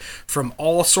damage from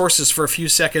all sources for a few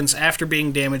seconds after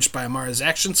being damaged by Amara's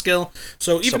action skill.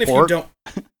 So even Support. if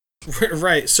you don't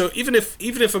right, so even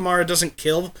if Amara doesn't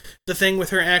kill the thing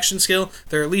with her action skill,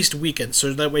 they're at least weakened,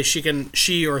 so that way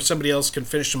she or somebody else can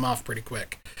finish them off pretty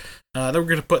quick. Then we're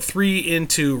going to put 3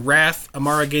 into Wrath.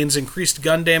 Amara gains increased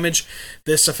gun damage.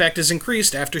 This effect is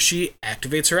increased after she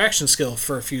activates her action skill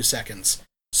for a few seconds.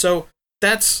 So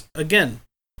that's, again,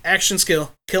 action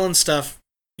skill, killing stuff,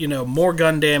 more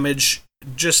gun damage.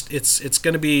 Just it's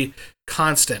going to be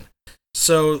constant.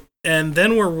 So, and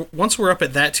then once we're up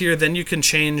at that tier, then you can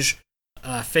change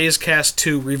Phase Cast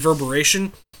to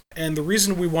Reverberation. And the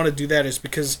reason we want to do that is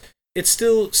because it's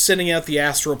still sending out the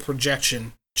astral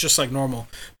projection, just like normal.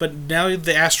 But now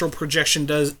the astral projection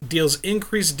deals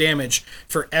increased damage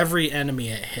for every enemy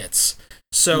it hits.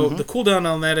 So the cooldown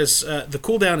on that is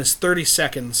 30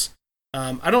 seconds.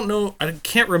 I don't know. I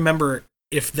can't remember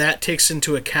if that takes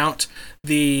into account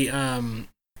the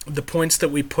points that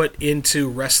we put into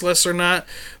Restless or not.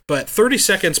 But 30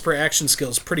 seconds per action skill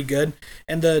is pretty good,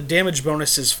 and the damage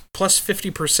bonus is plus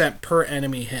 50% per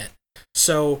enemy hit.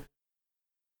 So,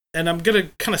 and I'm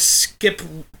gonna kind of skip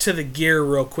to the gear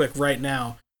real quick right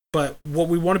now. But what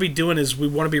we want to be doing is we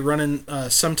want to be running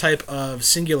some type of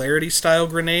singularity style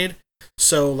grenade.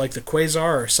 So like the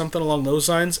Quasar or something along those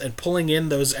lines, and pulling in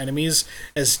those enemies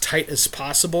as tight as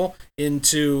possible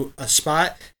into a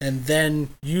spot, and then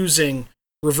using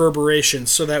Reverberation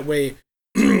so that way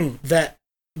that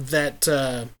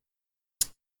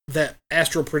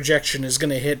astral projection is going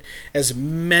to hit as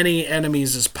many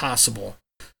enemies as possible.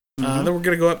 Then we're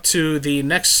going to go up to the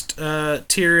next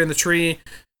tier in the tree,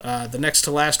 the next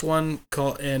to last one,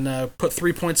 and put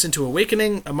 3 points into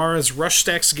Awakening. Amara's rush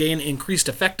stacks gain increased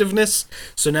effectiveness,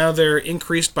 so now they're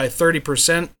increased by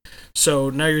 30%.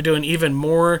 So now you're doing even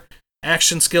more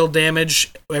action skill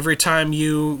damage every time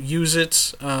you use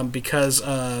it because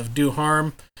of Do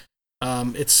Harm.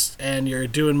 And you're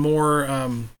doing more.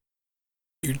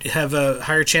 You have a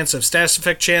higher chance of status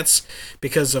effect chance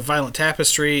because of Violent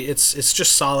Tapestry. It's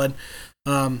just solid.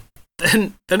 Then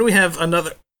we have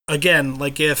another. Again,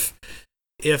 like if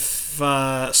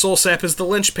Soul Sap is the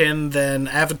linchpin, then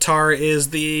Avatar is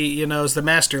the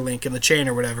Master Link in the chain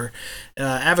or whatever.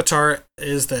 Avatar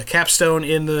is the capstone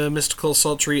in the Mystical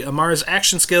Assault tree. Amara's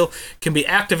action skill can be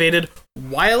activated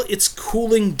while it's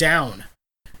cooling down.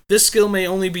 This skill may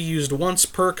only be used once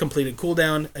per completed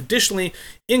cooldown. Additionally,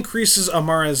 increases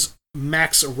Amara's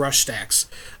max rush stacks.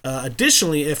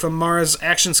 Additionally, if Amara's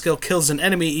action skill kills an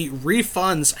enemy, it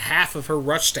refunds half of her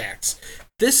rush stacks.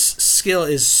 This skill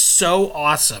is so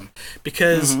awesome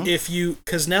because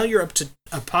because now you're up to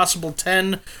a possible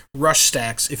 10 rush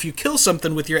stacks. If you kill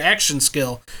something with your action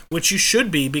skill, which you should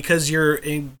be because you're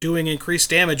doing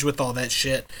increased damage with all that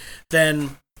shit,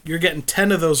 then you're getting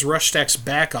 10 of those rush stacks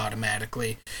back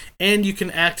automatically, and you can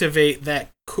activate that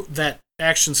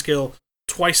action skill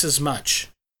twice as much.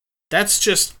 That's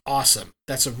just awesome.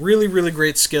 That's a really, really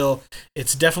great skill.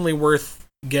 It's definitely worth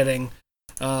getting.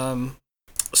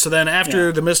 So then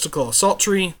after the Mystical Assault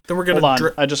tree, then we're gonna hold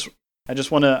on. I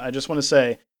just want to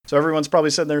say, so everyone's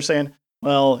probably sitting there saying,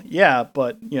 well, yeah,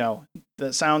 but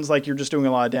that sounds like you're just doing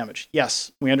a lot of damage.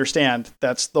 Yes, we understand.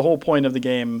 That's the whole point of the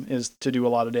game, is to do a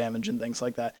lot of damage and things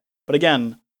like that. But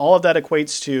again, all of that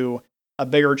equates to a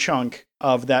bigger chunk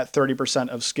of that 30%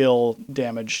 of skill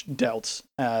damage dealt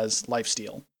as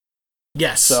lifesteal.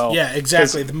 Yes. So, yeah,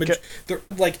 exactly.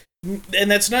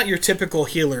 And that's not your typical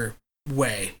healer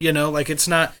way, it's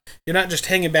not, you're not just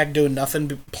hanging back doing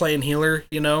nothing playing healer,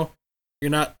 you're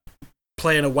not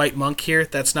playing a white monk here.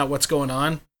 That's not what's going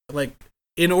on. Like,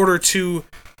 in order to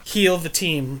heal the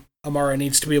team, Amara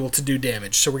needs to be able to do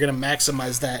damage, so we're going to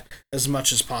maximize that as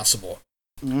much as possible.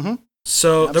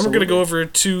 So then we're going to go over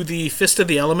to the Fist of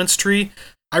the Elements tree.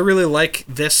 I really like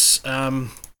this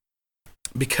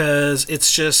because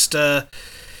it's just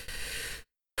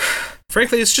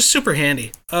frankly, it's just super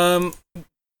handy.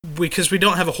 Because we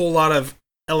don't have a whole lot of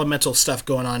elemental stuff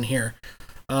going on here.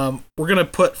 We're going to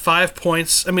put 5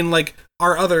 points. I mean, like,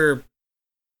 our other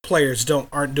players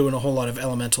aren't doing a whole lot of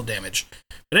elemental damage.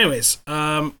 But anyways,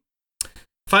 5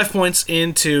 points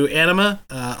into Anima.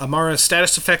 Amara's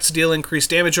status effects deal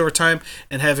increased damage over time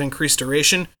and have increased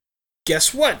duration.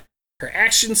 Guess what? Her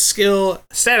action skill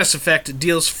status effect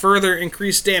deals further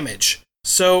increased damage.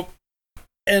 So,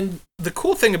 and the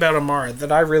cool thing about Amara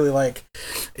that I really like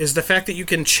is the fact that you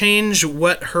can change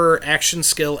what her action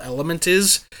skill element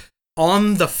is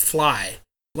on the fly.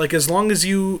 Like, as long as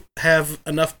you have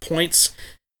enough points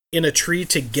in a tree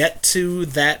to get to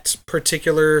that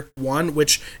particular one,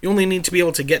 which you only need to be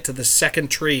able to get to the second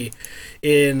tree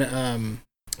in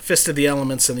Fist of the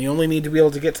Elements, and you only need to be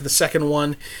able to get to the second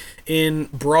one in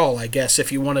Brawl, I guess,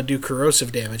 if you want to do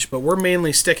corrosive damage. But we're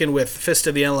mainly sticking with Fist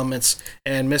of the Elements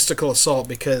and Mystical Assault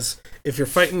because If you're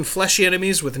fighting fleshy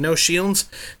enemies with no shields,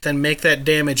 then make that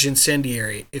damage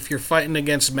incendiary. If you're fighting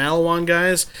against Maliwan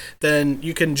guys, then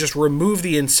you can just remove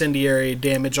the incendiary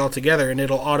damage altogether and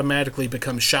it'll automatically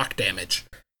become shock damage.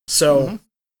 So,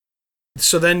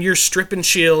 so then you're stripping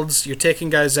shields, you're taking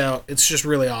guys out. It's just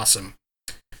really awesome.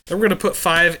 Then we're going to put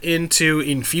 5 into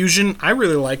Infusion. I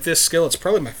really like this skill. It's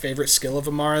probably my favorite skill of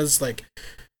Amara's.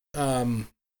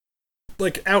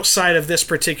 Like outside of this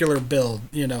particular build,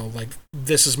 you know, like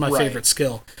this is my favorite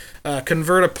skill.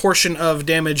 Convert a portion of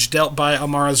damage dealt by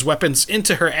Amara's weapons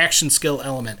into her action skill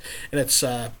element, and it's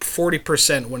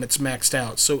 40% when it's maxed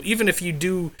out. So even if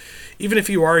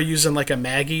you are using like a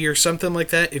Maggie or something like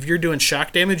that, if you're doing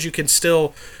shock damage, you can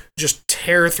still just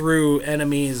tear through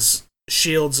enemies'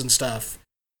 shields and stuff.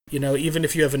 You know, even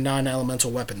if you have a non-elemental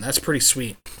weapon, that's pretty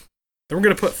sweet. Then we're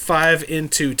going to put 5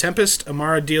 into Tempest.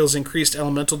 Amara deals increased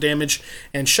elemental damage,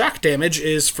 and shock damage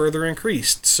is further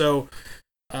increased. So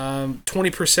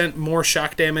 20% more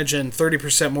shock damage and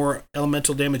 30% more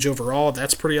elemental damage overall.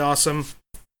 That's pretty awesome.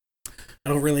 I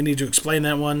don't really need to explain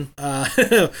that one.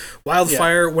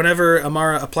 Wildfire, whenever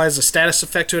Amara applies a status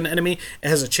effect to an enemy, it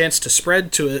has a chance to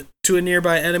spread to a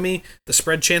nearby enemy. The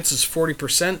spread chance is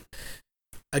 40%.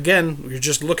 Again, you're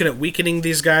just looking at weakening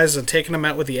these guys and taking them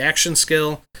out with the action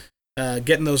skill.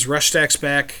 Getting those rush stacks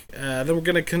back. Then we're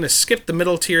going to kind of skip the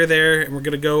middle tier there, and we're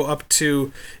going to go up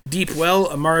to Deep Well.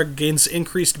 Amara gains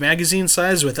increased magazine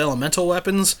size with elemental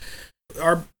weapons.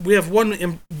 We have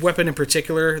one weapon in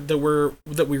particular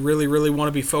that we really, really want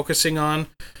to be focusing on.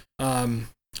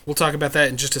 We'll talk about that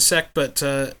in just a sec, but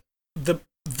the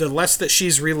less that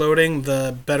she's reloading,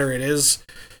 the better it is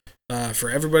for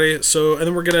everybody. So, and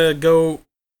then we're going to go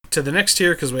to the next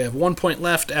tier because we have 1 point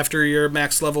left after your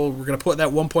max level. We're going to put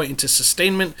that 1 point into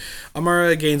Sustainment.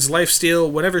 Amara gains lifesteal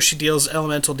whenever she deals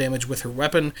elemental damage with her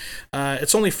weapon.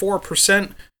 It's only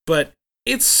 4%, but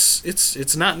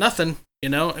it's not nothing, you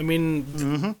know? I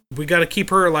mean, we got to keep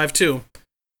her alive too.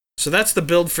 So that's the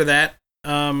build for that.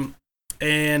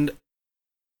 And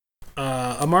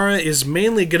Amara is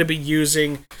mainly going to be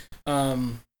using...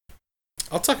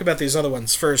 I'll talk about these other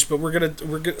ones first, but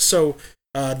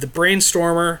the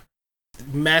Brainstormer,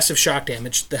 massive shock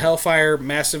damage. The Hellfire,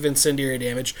 massive incendiary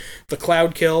damage. The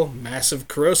Cloud Kill, massive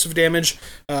corrosive damage.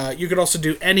 You could also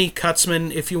do any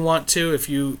Cutsman if you want to, if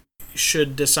you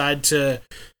should decide to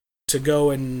go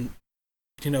and,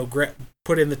 you know,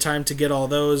 put in the time to get all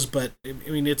those. But I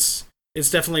mean, it's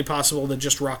definitely possible to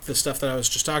just rock the stuff that I was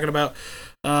just talking about.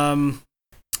 And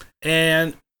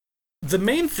the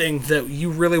main thing that you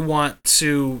really want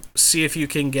to see if you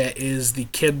can get is the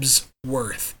Kib's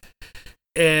Worth.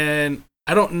 And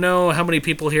I don't know how many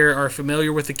people here are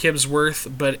familiar with the Kib's Worth,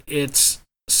 but it's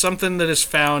something that is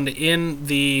found in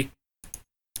the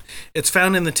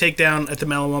takedown at the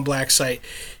Maliwan Black site.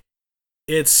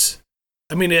 It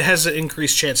has an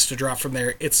increased chance to drop from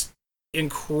there. It's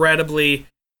incredibly...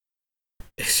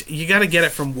 You got to get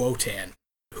it from Wotan,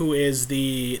 who is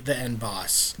the end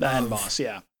boss. The end boss,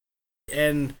 yeah.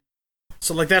 And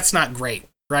so, like, that's not great,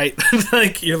 right?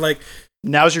 Like, you're like...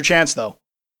 Now's your chance, though.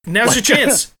 Now's your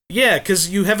chance. Yeah,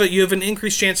 because you have an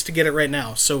increased chance to get it right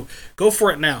now. So go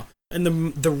for it now.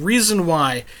 And the reason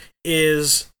why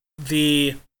is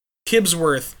the Kib's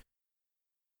Worth.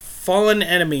 Fallen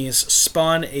enemies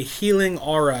spawn a healing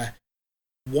aura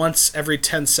once every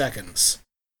 10 seconds.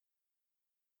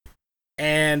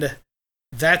 And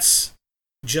that's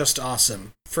just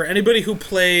awesome. For anybody who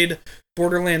played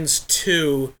Borderlands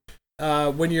 2,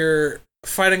 when you're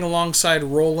fighting alongside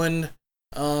Roland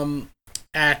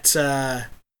at what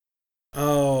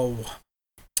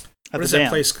is that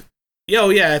place?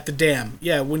 At the dam.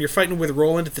 Yeah, when you're fighting with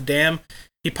Roland at the dam,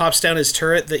 he pops down his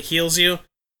turret that heals you.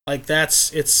 Like,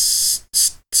 it's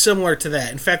similar to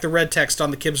that. In fact, the red text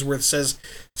on the Kib's Worth says,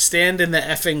 "Stand in the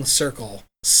effing circle."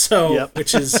 So,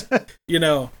 which is, you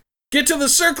know, get to the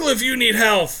circle if you need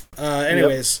health.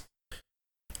 Anyways,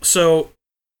 so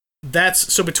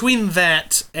between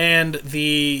that and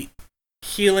the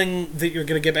healing that you're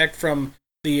going to get back from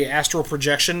the astral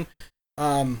projection,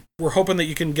 we're hoping that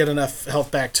you can get enough health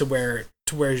back to where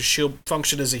she'll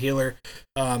function as a healer.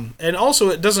 And also,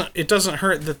 it doesn't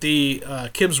hurt that the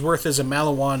Kib's Worth is a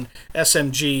Maliwan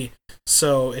SMG,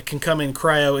 so it can come in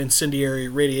cryo, incendiary,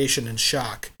 radiation, and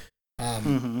shock.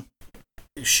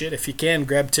 Shit, if you can,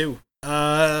 grab 2.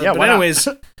 But anyways,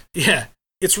 yeah,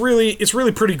 it's really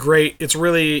pretty great. It's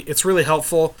really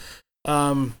helpful.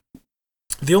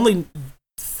 The only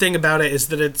thing about it is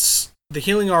that the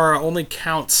healing aura only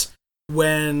counts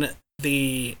when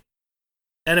the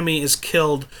enemy is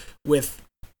killed with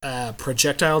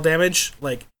projectile damage.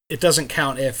 Like, it doesn't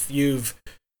count if you've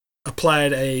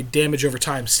applied a damage over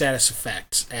time status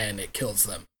effect, and it kills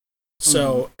them.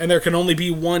 So, and there can only be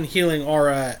one healing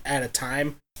aura at a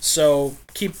time. So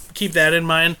keep that in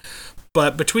mind.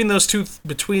 But between those two,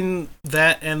 between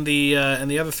that and the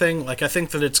other thing, like I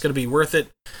think that it's going to be worth it.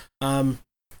 In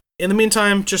the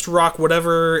meantime, just rock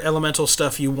whatever elemental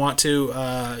stuff you want to.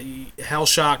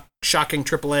 Hellshock, Shocking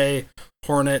AAA,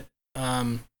 Hornet,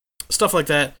 stuff like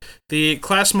that. The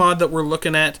class mod that we're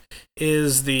looking at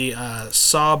is the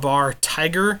Sawbar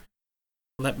Tiger.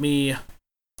 Let me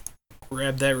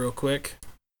grab that real quick,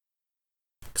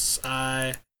 'cause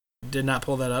I did not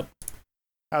pull that up.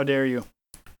 How dare you?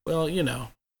 Well, you know.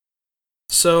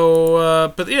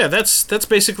 So, but yeah, that's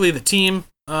basically the team.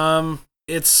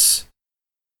 It's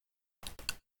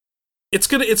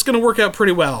gonna work out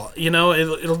pretty well. You know,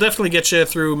 it'll definitely get you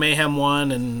through Mayhem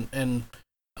 1 and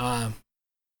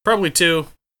probably 2.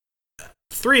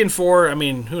 3 and 4, I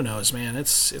mean, who knows, man?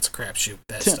 It's a crapshoot,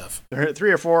 that stuff.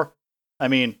 3 or 4, I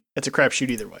mean, it's a crapshoot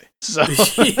either way. So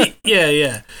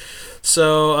yeah.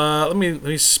 So let me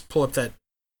pull up that.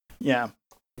 Yeah.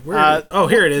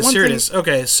 Here it is. Here it is.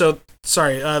 Okay, so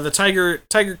sorry. The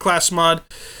Tiger class mod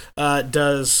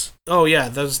does. Oh yeah,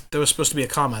 there was supposed to be a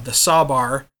comma. The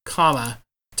Sawbar, comma,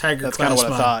 Tiger That's class mod. That's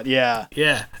kind of what I thought. Yeah.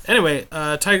 Yeah. Anyway,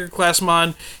 Tiger class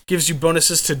mod gives you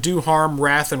bonuses to Do Harm,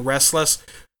 Wrath, and Restless.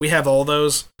 We have all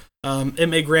those. It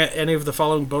may grant any of the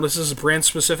following bonuses: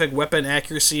 brand-specific weapon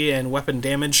accuracy and weapon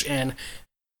damage, and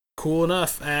cool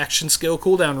enough, action skill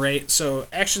cooldown rate. So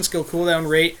action skill cooldown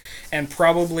rate and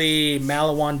probably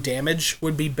Malawan damage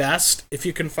would be best if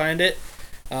you can find it.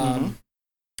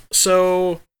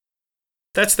 So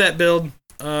that's that build.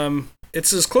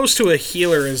 It's as close to a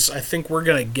healer as I think we're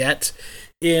going to get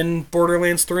in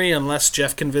Borderlands 3, unless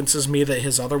Jeff convinces me that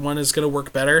his other one is going to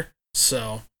work better.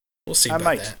 So we'll see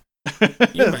about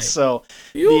that. You might. So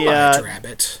you might,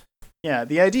 Rabbit. Yeah,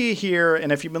 the idea here,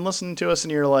 and if you've been listening to us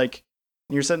and you're like,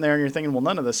 you're sitting there and you're thinking, well,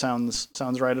 none of this sounds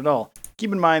right at all.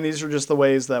 Keep in mind, these are just the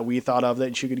ways that we thought of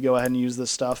that you could go ahead and use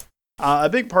this stuff. A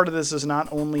big part of this is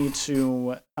not only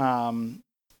to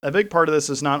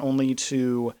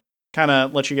kind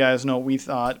of let you guys know what we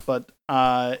thought, but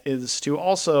is to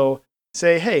also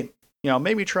say, hey,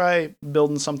 maybe try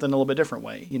building something a little bit different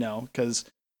way, because,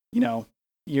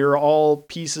 you're all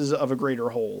pieces of a greater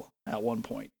whole at one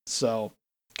point. So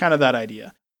kind of that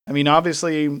idea. I mean,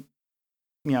 obviously,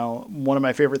 one of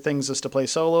my favorite things is to play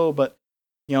solo, but,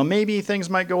 maybe things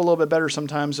might go a little bit better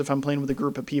sometimes if I'm playing with a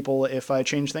group of people, if I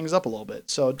change things up a little bit.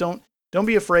 So don't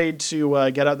be afraid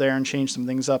to get out there and change some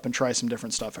things up and try some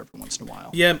different stuff every once in a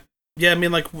while. Yeah. I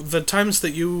mean, like the times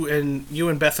that you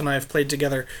and Beth and I have played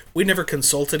together, we never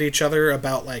consulted each other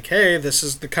about like, hey, this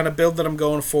is the kind of build that I'm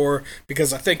going for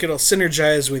because I think it'll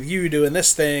synergize with you doing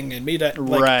this thing and me like,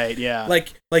 right. Yeah.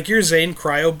 Like your Zane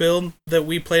cryo build that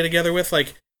we play together with,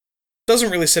 like,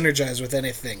 doesn't really synergize with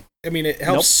anything. I mean, it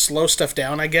helps slow stuff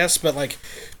down, I guess, but like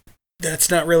that's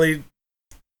not really.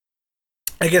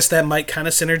 I guess that might kind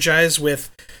of synergize with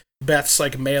Beth's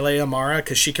like melee Amara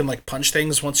because she can like punch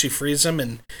things once you freeze them,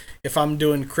 and if I'm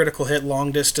doing critical hit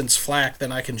long distance flak,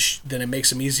 then I can then it makes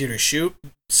them easier to shoot.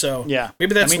 So yeah,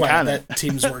 maybe that's why that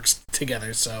teams works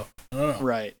together. So I don't know.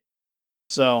 Right.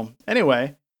 So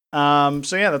anyway,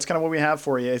 so yeah, that's kind of what we have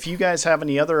for you. If you guys have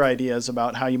any other ideas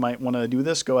about how you might want to do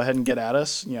this, go ahead and get at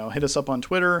us. Hit us up on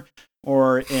Twitter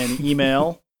or in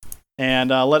email, and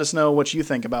let us know what you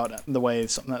think about the way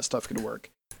some of that stuff could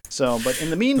work. So, but in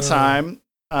the meantime.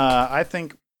 I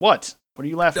think what are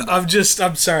you laughing at?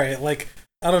 I'm sorry. Like,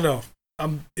 I don't know.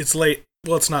 It's late.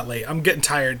 Well, it's not late. I'm getting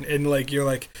tired. And like, you're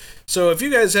like, so if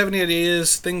you guys have any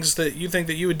ideas, things that you think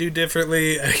that you would do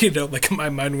differently, like my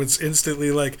mind was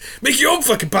instantly like, make your own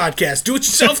fucking podcast. Do it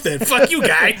yourself then. Fuck you,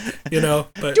 guy.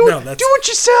 But do it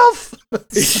yourself.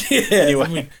 Yeah. Anyway. I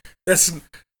mean,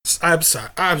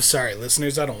 I'm sorry,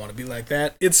 listeners. I don't want to be like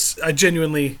that. I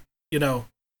genuinely,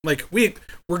 like we're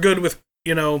good with,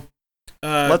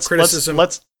 criticism.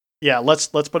 Let's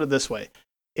put it this way.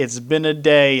 It's been a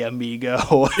day,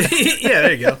 amigo. Yeah,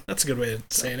 there you go. That's a good way of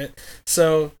saying it.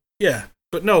 So yeah,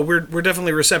 but no, we're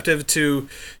definitely receptive to,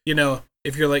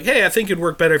 if you're like, hey, I think it'd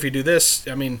work better if you do this.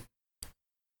 I mean,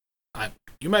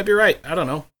 you might be right. I don't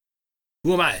know.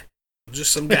 Who am I? I'm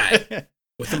just some guy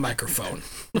with a microphone.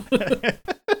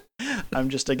 I'm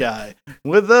just a guy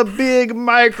with a big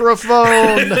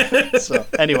microphone. So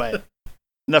anyway,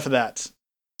 enough of that.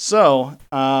 So,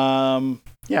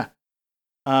 yeah.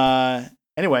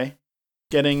 Anyway,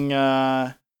 getting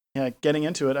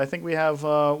into it. I think we have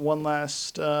one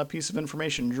last piece of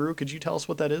information. Drew, could you tell us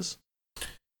what that is?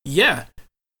 Yeah.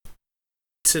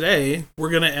 Today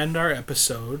we're gonna end our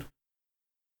episode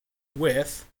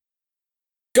with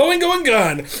Going,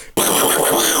 gun.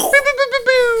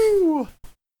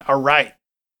 All right.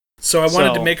 So I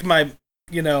wanted to make my,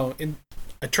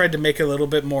 I tried to make it a little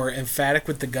bit more emphatic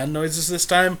with the gun noises this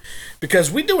time, because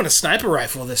we're doing a sniper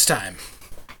rifle this time.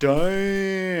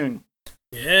 Dang.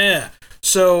 Yeah.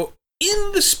 So,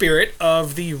 in the spirit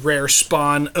of the Rare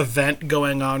Spawn event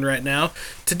going on right now,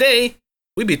 today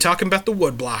we'd be talking about the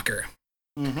Woodblocker.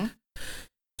 Mm-hmm.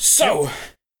 So,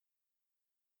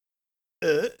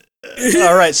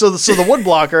 all right. So the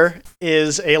Woodblocker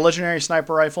is a legendary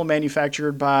sniper rifle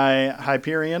manufactured by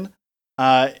Hyperion.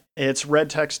 Its red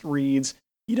text reads,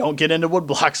 "You don't get into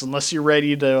woodblocks unless you're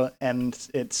ready to," and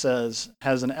it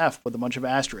has an F with a bunch of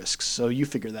asterisks. So you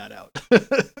figure that out.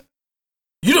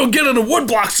 You don't get into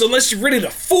woodblocks unless you're ready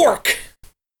to fork.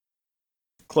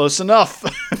 Close enough.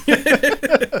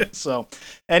 So,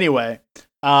 anyway,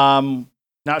 not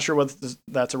sure what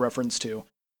that's a reference to.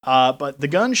 But the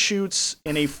gun shoots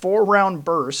in a 4-round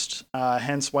burst,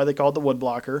 hence why they call it the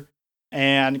Woodblocker,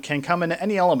 and can come in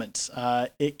any element.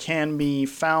 It can be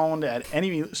found at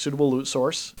any suitable loot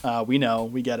source. We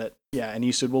get it. Yeah,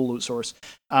 any suitable loot source.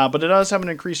 But it does have an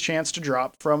increased chance to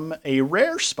drop from a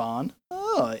rare spawn,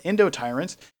 Indo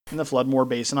Tyrant, in the Floodmoor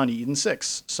Basin on Eden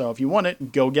 6. So if you want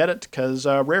it, go get it, because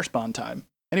rare spawn time.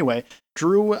 Anyway,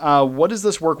 Drew, what does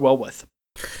this work well with?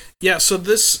 Yeah, so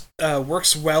this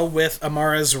works well with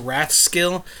Amara's Wrath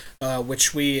skill,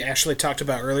 which we actually talked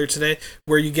about earlier today,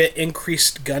 where you get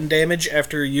increased gun damage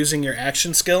after using your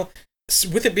action skill.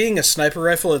 With it being a sniper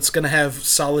rifle, it's going to have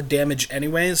solid damage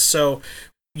anyways, so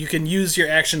you can use your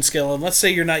action skill, and let's say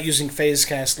you're not using Phase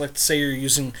Cast, let's say you're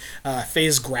using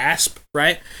Phase Grasp,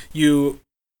 right? You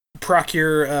proc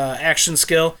your action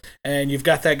skill, and you've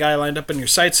got that guy lined up in your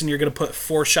sights, and you're going to put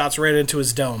 4 shots right into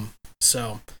his dome.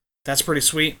 So that's pretty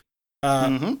sweet.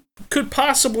 Could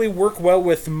possibly work well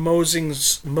with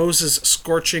Moses'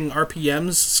 Scorching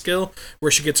RPMs skill,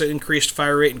 where she gets an increased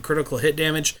fire rate and critical hit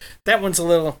damage. That one's a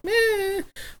little meh.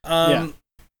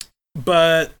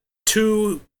 But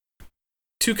two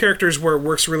characters where it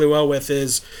works really well with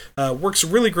is works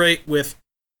really great with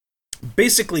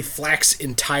basically Flak's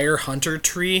entire hunter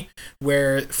tree,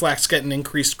 where Flak's getting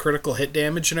increased critical hit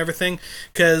damage and everything,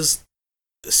 because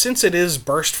since it is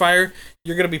burst fire,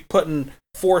 you're going to be putting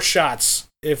 4 shots.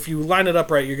 If you line it up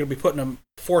right, you're going to be putting them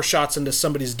 4 shots into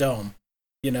somebody's dome,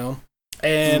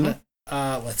 And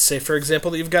let's say, for example,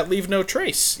 that you've got Leave No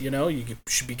Trace. You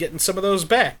should be getting some of those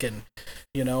back. And,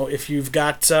 if you've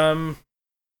got...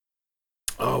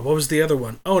 what was the other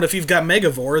one? Oh, and if you've got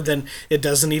Megavore, then it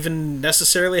doesn't even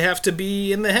necessarily have to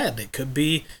be in the head. It could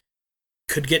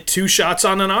get 2 shots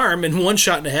on an arm and 1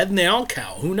 shot in the head, and they all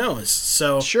count. Who knows?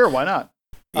 So sure, why not?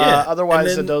 Yeah.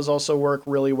 Otherwise, it does also work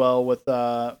really well with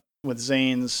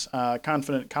Zane's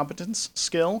Confident Competence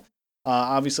skill.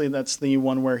 Obviously, that's the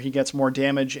one where he gets more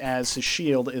damage as his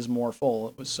shield is more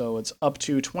full. So it's up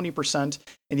to 20%,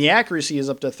 and the accuracy is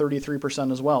up to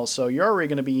 33% as well. So you're already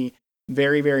going to be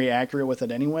very, very accurate with it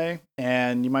anyway,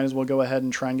 and you might as well go ahead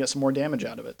and try and get some more damage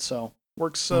out of it. So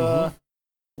works pretty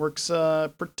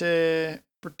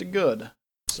good.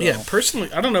 So. Yeah,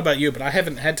 personally, I don't know about you, but I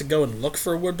haven't had to go and look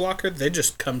for a Woodblocker. They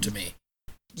just come to me.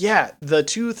 Yeah, the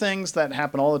 2 things that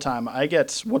happen all the time. I get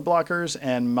Woodblockers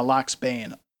and Malak's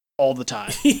Bane all the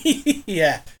time.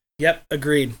 Yeah. Yep.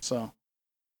 Agreed. So,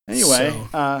 anyway,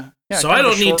 so I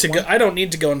don't need to go. I don't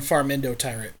need to go and farm Indo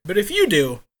Tyrant. But if you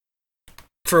do,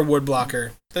 for a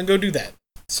Woodblocker, then go do that.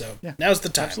 So now's the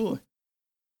time. Absolutely.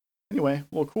 Anyway,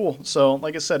 well, cool. So,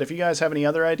 like I said, if you guys have any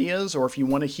other ideas, or if you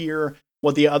want to hear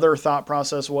what the other thought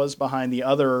process was behind the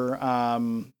other,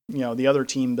 the other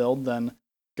team build, then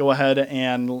go ahead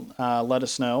and let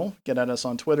us know. Get at us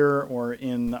on Twitter or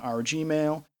in our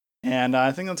Gmail. And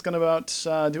I think that's going to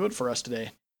about do it for us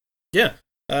today. Yeah.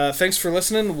 Thanks for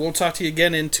listening. We'll talk to you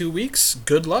again in 2 weeks.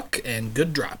 Good luck and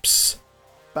good drops.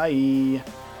 Bye.